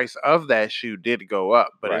 the price of that shoe did go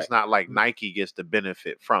up, but it's not like Nike gets the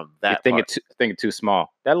benefit from that. I think it's too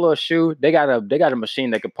small. That little shoe, they got a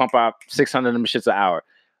machine that can pump out 600 of them shits an hour.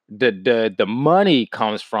 The money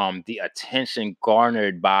comes from the attention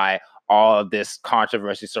garnered by all of this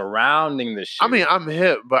controversy surrounding the shoe. I mean, I'm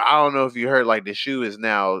hip, but I don't know if you heard, like, the shoe is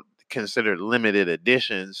now considered limited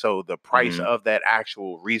edition, so the price of that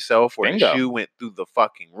actual resale for the shoe went through the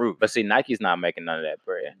fucking roof. But see, Nike's not making none of that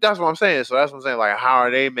bread. That's what I'm saying. So that's what I'm saying. Like, how are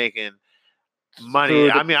they making money?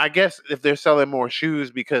 I mean, I guess if they're selling more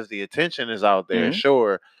shoes because the attention is out there,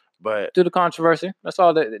 sure. But through the controversy, that's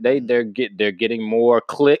all they're getting more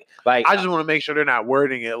click. Like, I just want to make sure they're not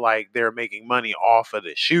wording it like they're making money off of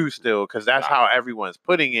the shoe still, because that's how everyone's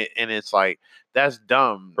putting it, and it's like, that's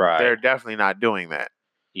dumb. Right. They're definitely not doing that.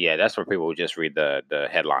 Yeah, that's for people who just read the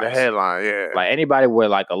headlines. The headline, yeah. Like, anybody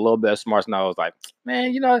with like a little bit of smart knows, like,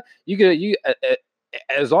 man, you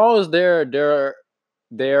as long as they're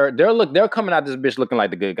coming out this bitch looking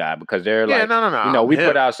like the good guy, because they're like, no. We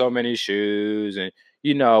put out so many shoes, and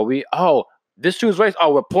this shoe's race.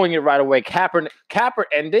 Oh, we're pulling it right away. Kaepernick,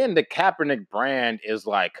 and then the Kaepernick brand is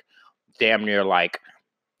like damn near like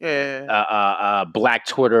Black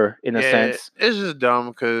Twitter in a sense. It's just dumb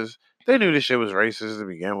because they knew this shit was racist to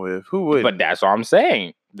begin with. Who would? But that's what I'm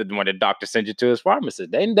saying. when the doctor sent you to his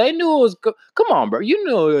pharmacist. They knew it was. Come on, bro. You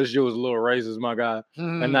knew it was a little racist, my guy.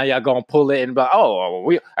 And now y'all gonna pull it and be like, oh,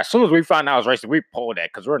 we as soon as we find out it's racist, we pull that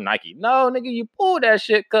because we're Nike. No, nigga, you pull that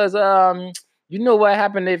shit because you know what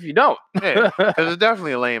happened if you don't. Yeah, because it's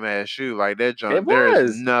definitely a lame ass shoe. Like that junk,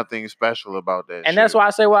 there's nothing special about that. And that's why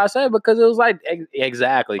I say what I say, because it was like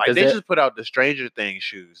exactly. Like they just put out the Stranger Things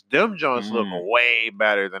shoes. Them joints look way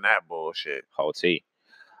better than that bullshit. Whole T.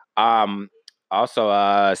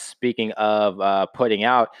 Also, speaking of putting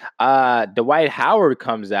out, Dwight Howard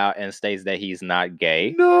comes out and states that he's not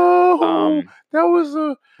gay. No, that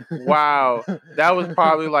was wow. That was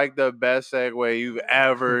probably like the best segue you've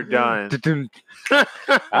ever done.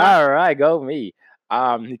 All right, go me.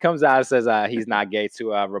 He comes out and says he's not gay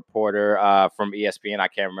to a reporter from ESPN. I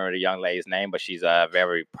can't remember the young lady's name, but she's a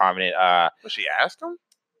very prominent. But she asked him?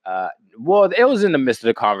 Well, it was in the midst of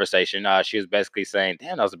the conversation. She was basically saying,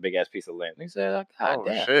 "Damn, that was a big ass piece of lint." He said, "God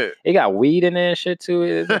damn, shit. It got weed in there and shit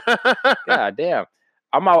too." God damn,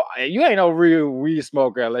 I'm out. You ain't no real weed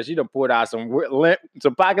smoker unless you done pulled out some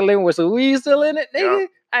pocket lint with some weed still in it, nigga. Yep.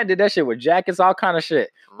 I did that shit with jackets, all kind of shit.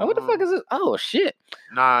 Like, what the fuck is this? Oh shit.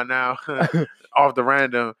 Nah, now off the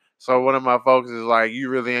random. So one of my folks is like, "You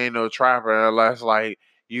really ain't no trapper unless like."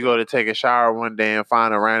 You go to take a shower one day and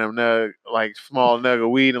find a random nug, like small nug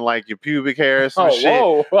of weed in like your pubic hair or some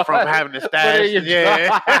shit from having a stash.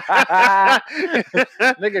 Yeah.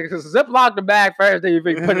 Nigga, ziplock the bag first, then you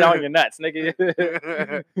put it on your nuts,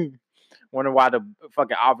 nigga. Wonder why the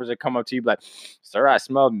fucking officer come up to you like, "Sir, I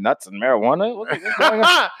smell nuts and marijuana." What's going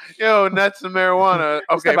on? Yo, nuts and marijuana.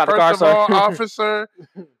 Okay, first of all, officer,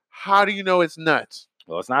 how do you know it's nuts?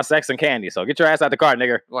 Well, it's not sex and candy, so get your ass out the car,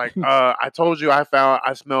 nigga. Like, I told you I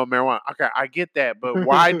smell marijuana. Okay, I get that, but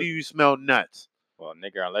why do you smell nuts? Well,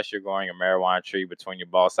 nigga, unless you're growing a marijuana tree between your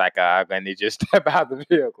ball sack, I'm gonna need you to step out the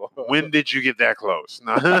vehicle. When did you get that close?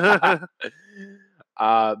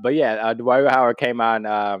 But yeah, Dwight Howard came out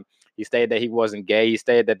and he stated that he wasn't gay. He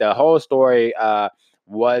stated that the whole story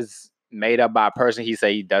was made up by a person he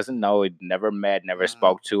said he doesn't know, he never met, never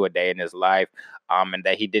spoke to a day in his life. And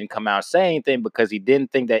that he didn't come out and say anything because he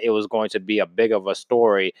didn't think that it was going to be a big of a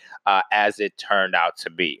story as it turned out to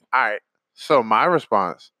be. All right. So my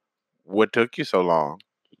response, what took you so long?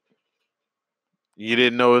 You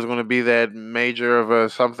didn't know it was going to be that major of a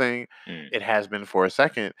something? It has been for a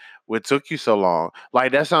second. What took you so long?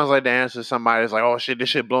 Like, that sounds like the answer to somebody that's like, oh, shit, this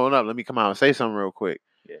shit blowing up. Let me come out and say something real quick.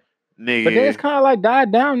 Nigga. But then it's kind of like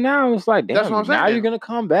died down now. It's like, damn, that's what I'm saying. Now you're going to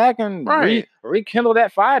come back and rekindle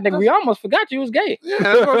that fire. Nigga, we almost forgot you was gay. Yeah,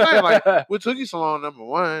 that's what I'm saying. Like, what took you so long, number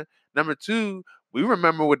one? Number two, we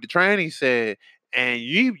remember what the tranny said, and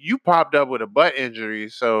you popped up with a butt injury.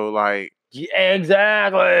 So, like... Yeah,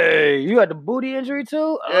 exactly. You had the booty injury,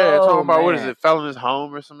 too? Yeah, talking about, what is it, fell in his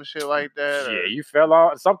home or some shit like that? Yeah, you fell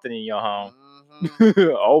on something in your home.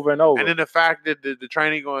 Over and over. And then the fact that the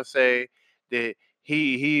tranny going to say that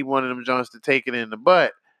he wanted them joints to take it in the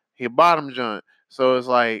butt. He a bottom joint. So it's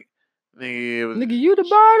like, nigga, you the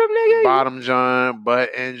bottom, nigga? Bottom joint,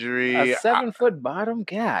 butt injury. A 7-foot bottom?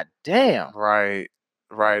 God damn. Right.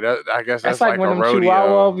 I guess that's like when them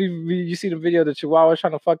Chihuahua, you see the video of the Chihuahua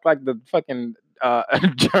trying to fuck like the fucking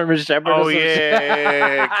German Shepherd. Oh,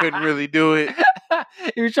 yeah. Couldn't really do it.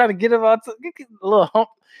 He was trying to get him out to get a little hump.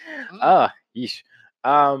 Yeesh.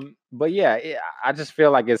 But yeah, I just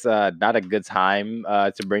feel like it's not a good time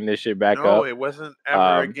to bring this shit back up. No, it wasn't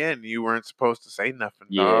ever again. You weren't supposed to say nothing.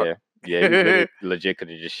 Dog. Yeah, you really legit could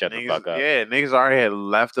have just shut the fuck up. Yeah, niggas already had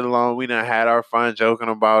left it alone. We done had our fun joking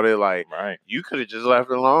about it. Like, you could have just left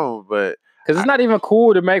it alone, but because it's not even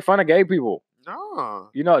cool to make fun of gay people. No,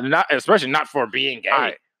 you know, especially not for being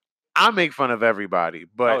gay. I make fun of everybody,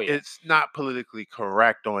 but it's not politically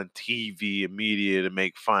correct on TV and media to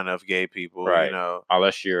make fun of gay people, you know.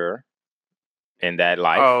 Unless you're in that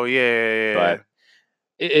life. Oh, yeah. But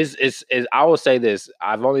it's I will say this.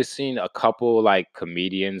 I've only seen a couple like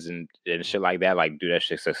comedians and shit like that, like do that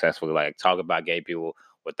shit successfully, like talk about gay people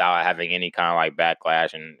without having any kind of like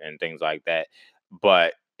backlash and things like that.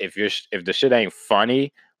 But if the shit ain't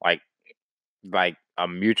funny, like a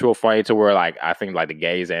mutual funny to where like I think like the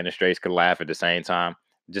gays and the straights could laugh at the same time,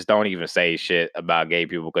 just don't even say shit about gay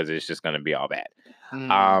people because it's just gonna be all bad.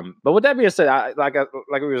 But with that being said, like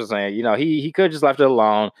we were saying, you know, he could just left it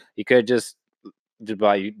alone. He could just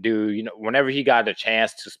like do, you know, whenever he got the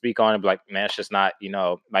chance to speak on it, be like, man, it's just not, you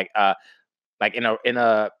know, like in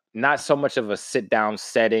a not so much of a sit down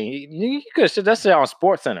setting. You could just say on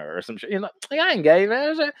Sports Center or some shit. You know, like, I ain't gay,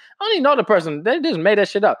 man. I don't even know the person. They just made that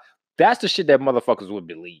shit up. That's the shit that motherfuckers would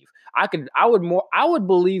believe. I would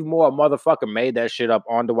believe more a motherfucker made that shit up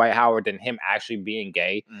on Dwight Howard than him actually being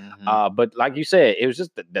gay. But like you said, it was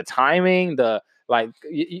just the timing,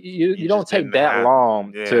 you don't just take didn't that have-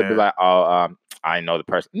 long to be yeah. like, oh, I know the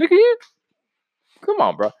person. Nigga, you come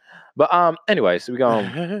on, bro. But anyways, we're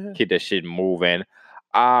gonna keep this shit moving.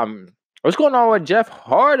 What's going on with Jeff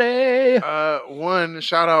Hardy? One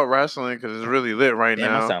shout out wrestling because it's really lit right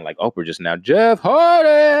Damn, now. I sound like Oprah just now. Jeff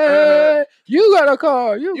Hardy, you got a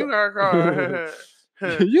car. You got a car.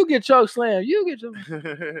 You get choke slam. You get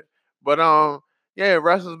choke. But yeah,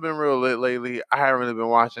 wrestling's been real lit lately. I haven't really been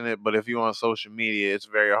watching it, but if you're on social media, it's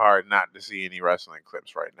very hard not to see any wrestling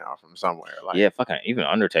clips right now from somewhere. Like, Yeah, fucking even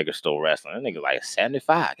Undertaker's still wrestling. That nigga like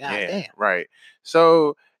 75. God yeah, damn. right.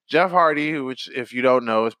 So Jeff Hardy, which if you don't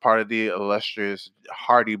know, is part of the illustrious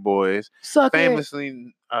Hardy Boys, Suck it.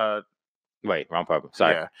 famously. Wait, wrong person.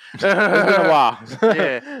 Sorry. Yeah. It's been a while.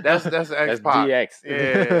 Yeah, that's X-Pac. DX.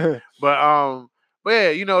 Yeah. But yeah,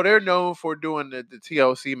 you know, they're known for doing the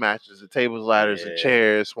TLC matches, the tables, ladders, and Yeah.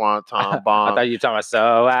 chairs, swanton I bomb. thought you were talking about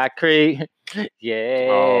so I creep. Yeah.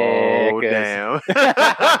 Oh 'cause- damn.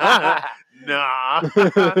 Nah.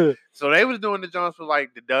 So they was doing the jumps with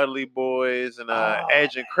like the Dudley Boys and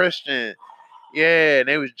Edge and Christian. Yeah, and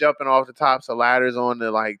they was jumping off the tops of ladders on the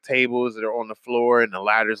like tables that are on the floor, and the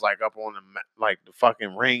ladders like up on the like the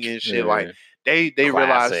fucking ring and shit. Yeah. Like they realized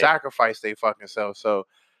Classic. sacrifice they fucking self. So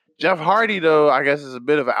Jeff Hardy though, I guess is a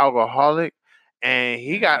bit of an alcoholic, and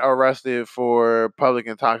he got arrested for public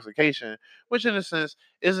intoxication, which in a sense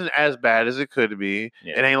isn't as bad as it could be.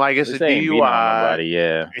 Yeah. It ain't like it's This a ain't beating on DUI. nobody,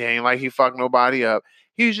 yeah. It ain't like he fucked nobody up.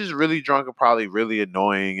 He was just really drunk and probably really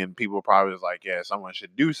annoying, and people probably was like, yeah, someone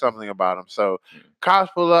should do something about him. So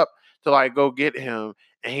cops pull up to like go get him,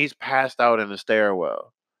 and he's passed out in the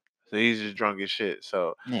stairwell. So he's just drunk as shit.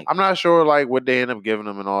 So Nigga. I'm not sure like what they end up giving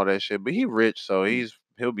him and all that shit, but he rich, so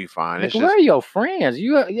he'll be fine. It's Nigga, just, where are your friends?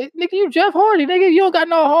 Nigga, you Jeff Hardy, nigga. You don't got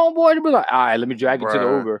no homeboy to be like, all right, let me drag you to the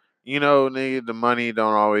Bruh. Uber. you know, nigga, the money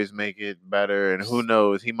don't always make it better, and who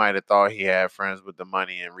knows? He might have thought he had friends with the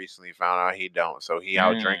money, and recently found out he don't. So he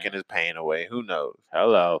out drinking his pain away. Who knows?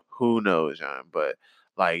 Hello. Who knows, John? But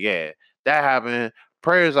like, yeah, that happened.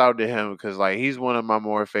 Prayers out to him because like he's one of my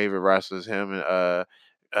more favorite wrestlers. Him and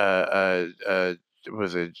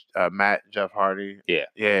was it Matt Jeff Hardy?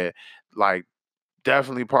 Yeah, like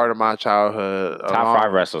definitely part of my childhood. Top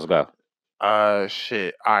 5 wrestlers, go.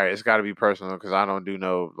 Shit. All right, it's got to be personal because I don't do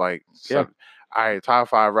no like. Yeah. All right, top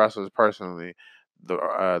 5 wrestlers personally: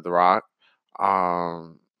 the Rock,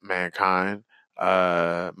 Mankind,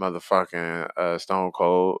 motherfucking Stone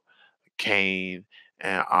Cold, Kane,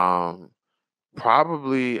 and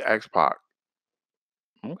probably X-Pac.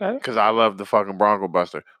 Okay. Because I love the fucking Bronco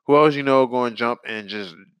Buster. Who else you know going jump and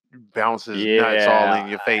just bounces nuts all in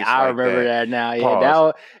your face? I like remember that. that now. Yeah,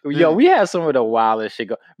 Pause. yo, we had some of the wildest shit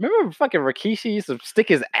go. Remember fucking Rikishi used to stick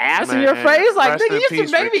his ass in your Man, face? Like, rest nigga, in you used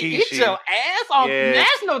peace, to make me eat Rikishi. your ass on Yeah.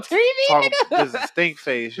 national TV, Talk nigga. this stink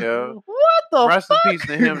face, yo. What the Rest fuck? in peace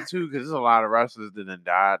to him too, because there's a lot of wrestlers that done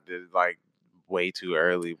died that like way too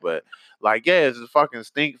early. But like, yeah, it's a fucking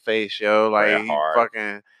stink face, yo. Like Bret he Hart.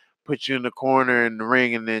 fucking put you in the corner in the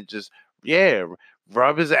ring and then just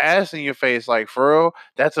rub his ass in your face. Like for real,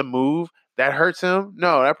 that's a move. That hurts him?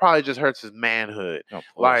 No, that probably just hurts his manhood. No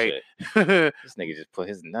Like bullshit. This nigga just put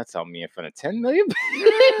his nuts on me in front of 10 million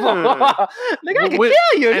people. Nigga, I can With-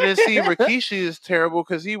 kill you. and then see, Rikishi is terrible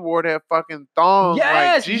because he wore that fucking thong.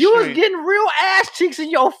 Yes, like, you was G-string. getting real ass cheeks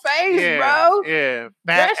in your face, yeah, bro. Yeah,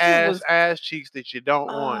 That fat shit was- ass cheeks that you don't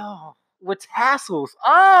want. Oh, with tassels.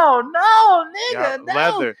 Oh no, Yeah, nigga,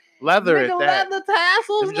 no. leather Nigga, at that. leather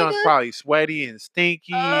tassels, Them joints nigga. probably sweaty and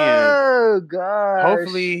stinky, and Oh gosh.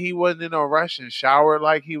 hopefully he wasn't in a rush and showered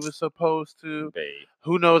like he was supposed to. Babe.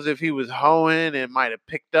 Who knows if he was hoeing and might have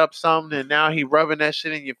picked up something, and now he rubbing that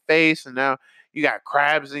shit in your face, and now you got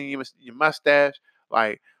crabs in your mustache.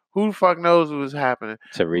 Like, who the fuck knows what was happening?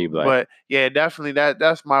 To replay. But yeah, definitely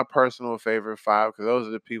that's my personal favorite 5 because those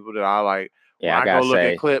are the people that I like. Yeah, when I I gotta go look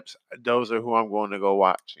say, at clips, those are who I'm going to go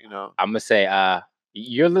watch. You know. I'm gonna say,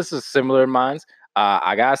 your list is similar to mine's.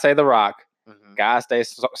 I gotta say, The Rock. Mhm. Gotta say,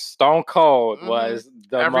 Stone Cold Mhm. was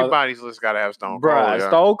the Everybody's list got to have Stone Cold. Bruh, yeah.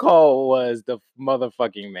 Stone Cold was the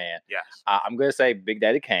motherfucking man. Yes. I'm gonna say Big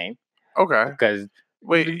Daddy Kane Okay. because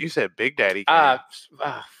Wait, you said Big Daddy Kane.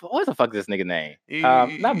 what the fuck is this nigga name? You-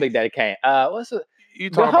 Not Big Daddy Kane. What's it? You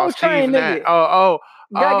the talking whole about Steve train Nash? nigga. Oh,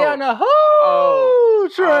 Gotta get on the whole Oh.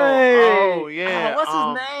 train. Oh, yeah, what's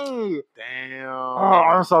his name? damn. Oh,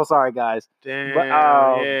 I'm so sorry, guys. damn.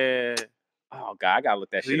 yeah. Yeah. Oh god, I gotta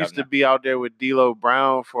look that He shit up. used to be out there with D'Lo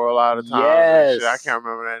Brown for a lot of times. and Yes. shit. I can't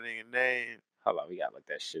remember that nigga's name. Hold on, we gotta look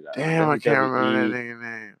that shit up. Damn, I can't remember that WWE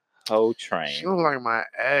nigga name. Ho She Train. look like my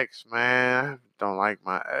ex, man. I don't like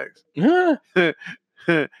my ex. Huh?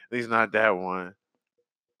 At least not that one.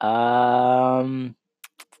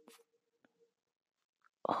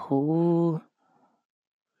 Who?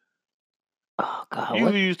 Oh God, You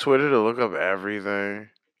what? use Twitter to look up everything.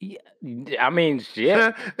 Yeah, I mean,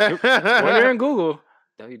 yeah. Twitter and Google.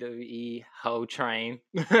 WWE Ho Train.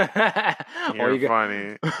 Or You're you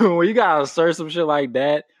funny. well, you gotta search some shit like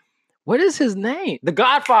that. What is his name? The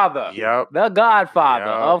Godfather. Yep. The Godfather,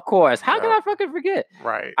 Yup. of course. How can Yup. I fucking forget?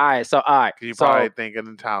 Right. All right, so all right. You So probably think in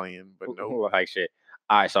Italian, but nope. like shit.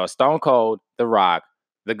 All right, so Stone Cold, The Rock,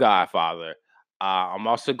 The Godfather. I'm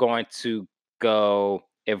also going to go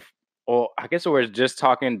I guess we're just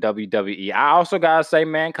talking WWE. I also gotta say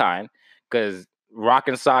Mankind because Rock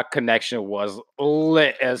and Sock Connection was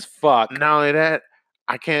lit as fuck. Not only that,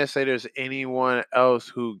 I can't say there's anyone else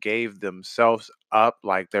who gave themselves up,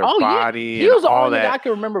 like their body He and was the all only nigga that. I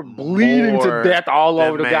can remember bleeding to more death all than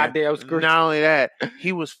over the man. goddamn screen. Not only that,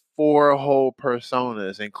 he was 4 whole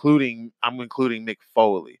personas, including Mick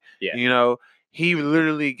Foley. Yeah. You know, he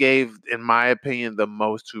literally gave, in my opinion, the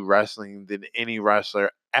most to wrestling than any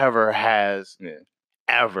wrestler ever has. Yeah.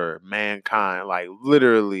 Ever. Mankind, like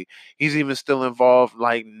literally. He's even still involved,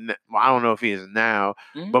 like I don't know if he is now,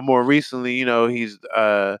 Mhm. but more recently, you know, he's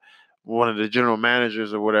one of the general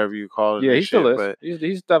managers or whatever you call it. Yeah, and he still shit, is. but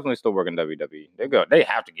He's definitely still working WWE. They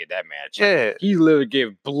have to get that man a chance. yeah, He literally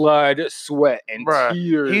gave blood, sweat, and bruh,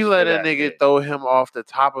 tears. he let for a that nigga bitch. throw him off the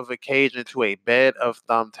top of a cage into a bed of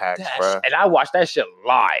thumbtacks, bruh. And I watched that shit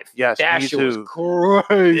live. Yes, That me shit too. was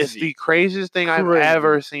crazy. It's the craziest thing I've Crazy.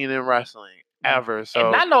 ever seen in wrestling. Ever. So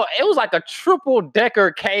And I know it was like a triple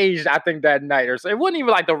decker cage, I think, that night or so. It wasn't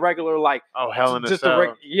even like the regular, like Hell in a just Cell.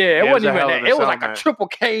 it it was wasn't a even Hell that. in a It was Cell like a match. triple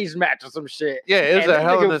cage match or some shit. Yeah, it was and a this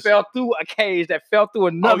Hell in nigga a fell through a cage that fell through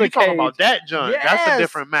another you cage. talking about that joint? That's a Yes.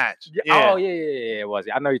 different match. Yeah. Yeah. Oh yeah, it was.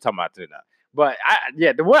 I know you're talking about too now. But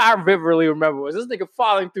the one I vividly remember was this nigga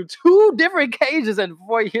falling through 2 different cages and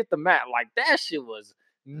before he hit the mat. Like that shit was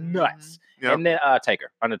nuts. Yep. And then Undertaker,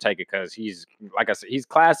 because he's, like I said, he's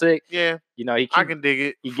classic. Yeah, You know, I can dig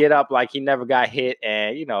it. he get up like he never got hit,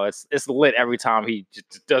 and you know it's lit every time he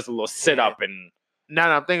just does a little sit up. And Now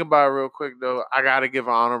that I'm thinking about it real quick though, I gotta give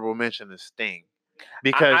an honorable mention to Sting.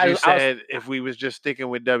 Because you said if we was just sticking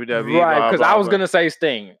with WWE, right? Because I was gonna say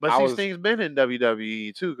Sting, but Sting's been in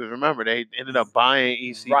WWE too. Because remember, they ended up buying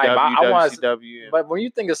ECW, Right, but WCW. But when you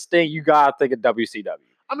think of Sting, you gotta think of WCW.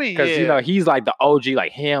 I mean, because you know he's like the OG,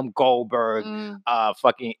 like him, Goldberg,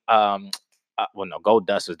 fucking well, no,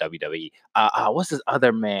 Goldust was WWE. What's his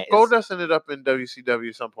other man? Goldust ended up in WCW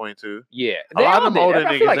at some point too. Yeah, a lot of them older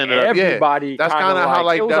I feel niggas like ended up. Everybody, that's kind of how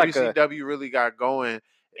like it was WCW really got going.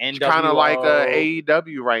 And kind of like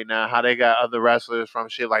AEW right now, how they got other wrestlers from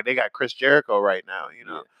shit. Like they got Chris Jericho right now, you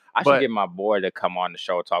know. Yeah. I should get my boy to come on the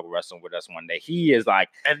show, talk wrestling with us one day. He is like,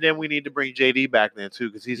 and then we need to bring JD back then too,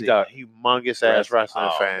 because he's a humongous ass wrestling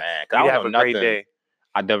fan. Man, we have a great day.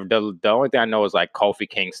 The only thing I know is like Kofi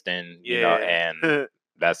Kingston, you know, and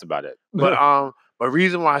that's about it. But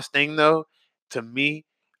reason why Sting though, to me,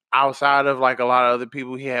 outside of like a lot of other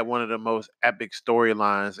people, he had one of the most epic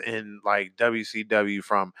storylines in like WCW,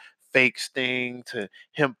 from fake Sting to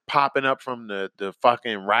him popping up from the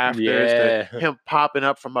fucking rafters to him popping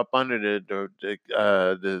up from up under the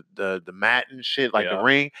mat and shit, like the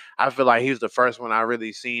ring. I feel like he was the first one I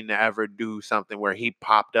really seen to ever do something where he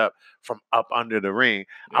popped up from up under the ring.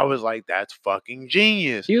 I was like, that's fucking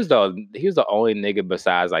genius. He was the only nigga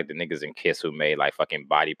besides like the niggas in Kiss who made like fucking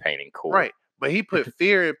body painting cool. Right. But he put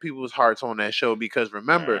fear in people's hearts on that show, because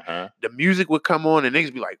remember, the music would come on and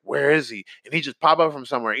niggas be like, where is he? And he just pop up from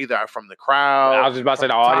somewhere, either from the crowd. I was just about to say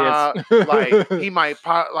the audience. Like he might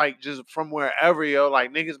pop like just from wherever, yo.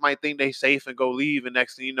 Like niggas might think they safe and go leave, and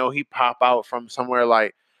next thing you know, he pop out from somewhere.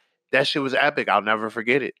 Like that shit was epic. I'll never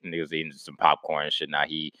forget it. Niggas eating some popcorn and shit. Now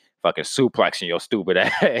he fucking suplexing your stupid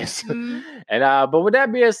ass. And but with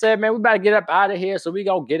that being said, man, we about to get up out of here. So we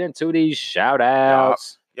gonna get into these shout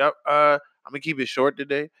outs. Yep. I'm gonna keep it short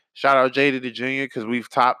today. Shout out JD the Jr. because we've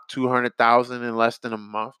topped 200,000 in less than a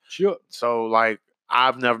month. Sure. So like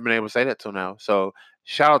I've never been able to say that till now. So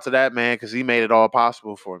shout out to that man, because he made it all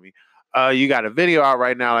possible for me. You got a video out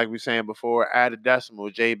right now, like we were saying before. Add a Decimal,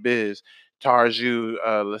 J Biz, Tarju,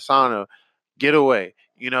 Lasano, Getaway.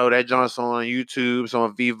 You know that joint's on YouTube. It's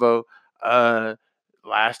on Vivo.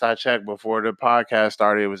 Last I checked before the podcast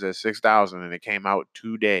started, it was at 6,000 and it came out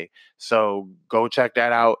today. So go check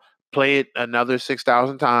that out. Play it another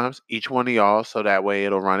 6,000 times, each one of y'all, so that way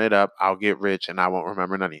it'll run it up. I'll get rich and I won't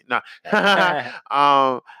remember none of you. No.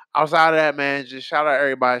 outside of that, man, just shout out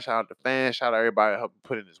everybody. Shout out the fans. Shout out everybody helping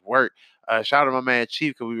put in his work. Shout out to my man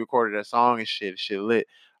Chief because we recorded that song and shit. Shit lit.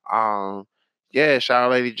 Yeah, shout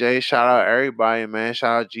out Lady J. Shout out everybody, man.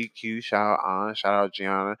 Shout out GQ. Shout out An. Shout out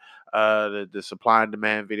Gianna. The supply and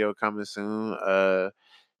demand video coming soon.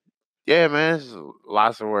 Yeah, man, it's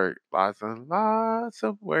lots of work. Lots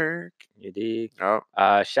of work. You dig? Oh,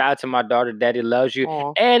 Shout out to my daughter, Daddy loves you.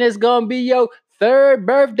 Aw. And it's gonna be your 3rd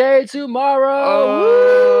birthday tomorrow. Woo!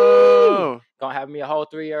 Oh. Gonna have me a whole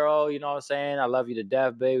 3-year-old, you know what I'm saying? I love you to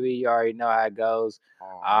death, baby. You already know how it goes.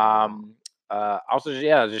 Aw. Also,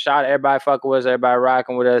 yeah, just shout out to everybody fucking with us, everybody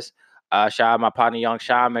rocking with us. Shout out my partner Young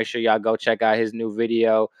Sean. Make sure y'all go check out his new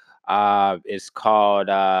video. It's called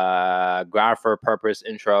Ground for a Purpose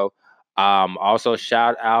intro. Also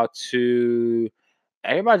shout out to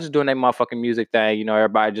everybody just doing their motherfucking music thing. You know,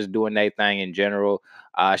 everybody just doing their thing in general.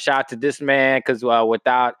 Shout out to this man because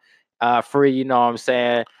without Free, you know what I'm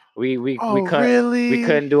saying, we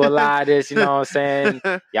couldn't do a lot of this. You know what I'm saying.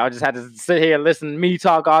 Y'all just had to sit here and listen to me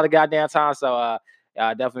talk all the goddamn time. So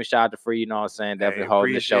definitely shout out to Free. You know what I'm saying. Definitely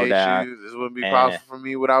holding the show appreciate down. you. This wouldn't be And- possible for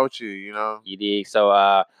me without you. You know. You dig? So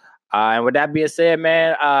and with that being said,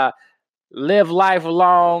 man, live life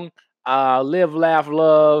long, live, laugh,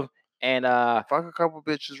 love, and Fuck a couple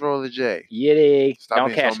bitches, roll a J. you dig? Stop Don't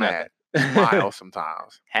being catch so nothing. mad. Smile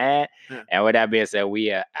sometimes. And with that being said,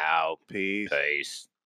 we are out. Peace. Peace.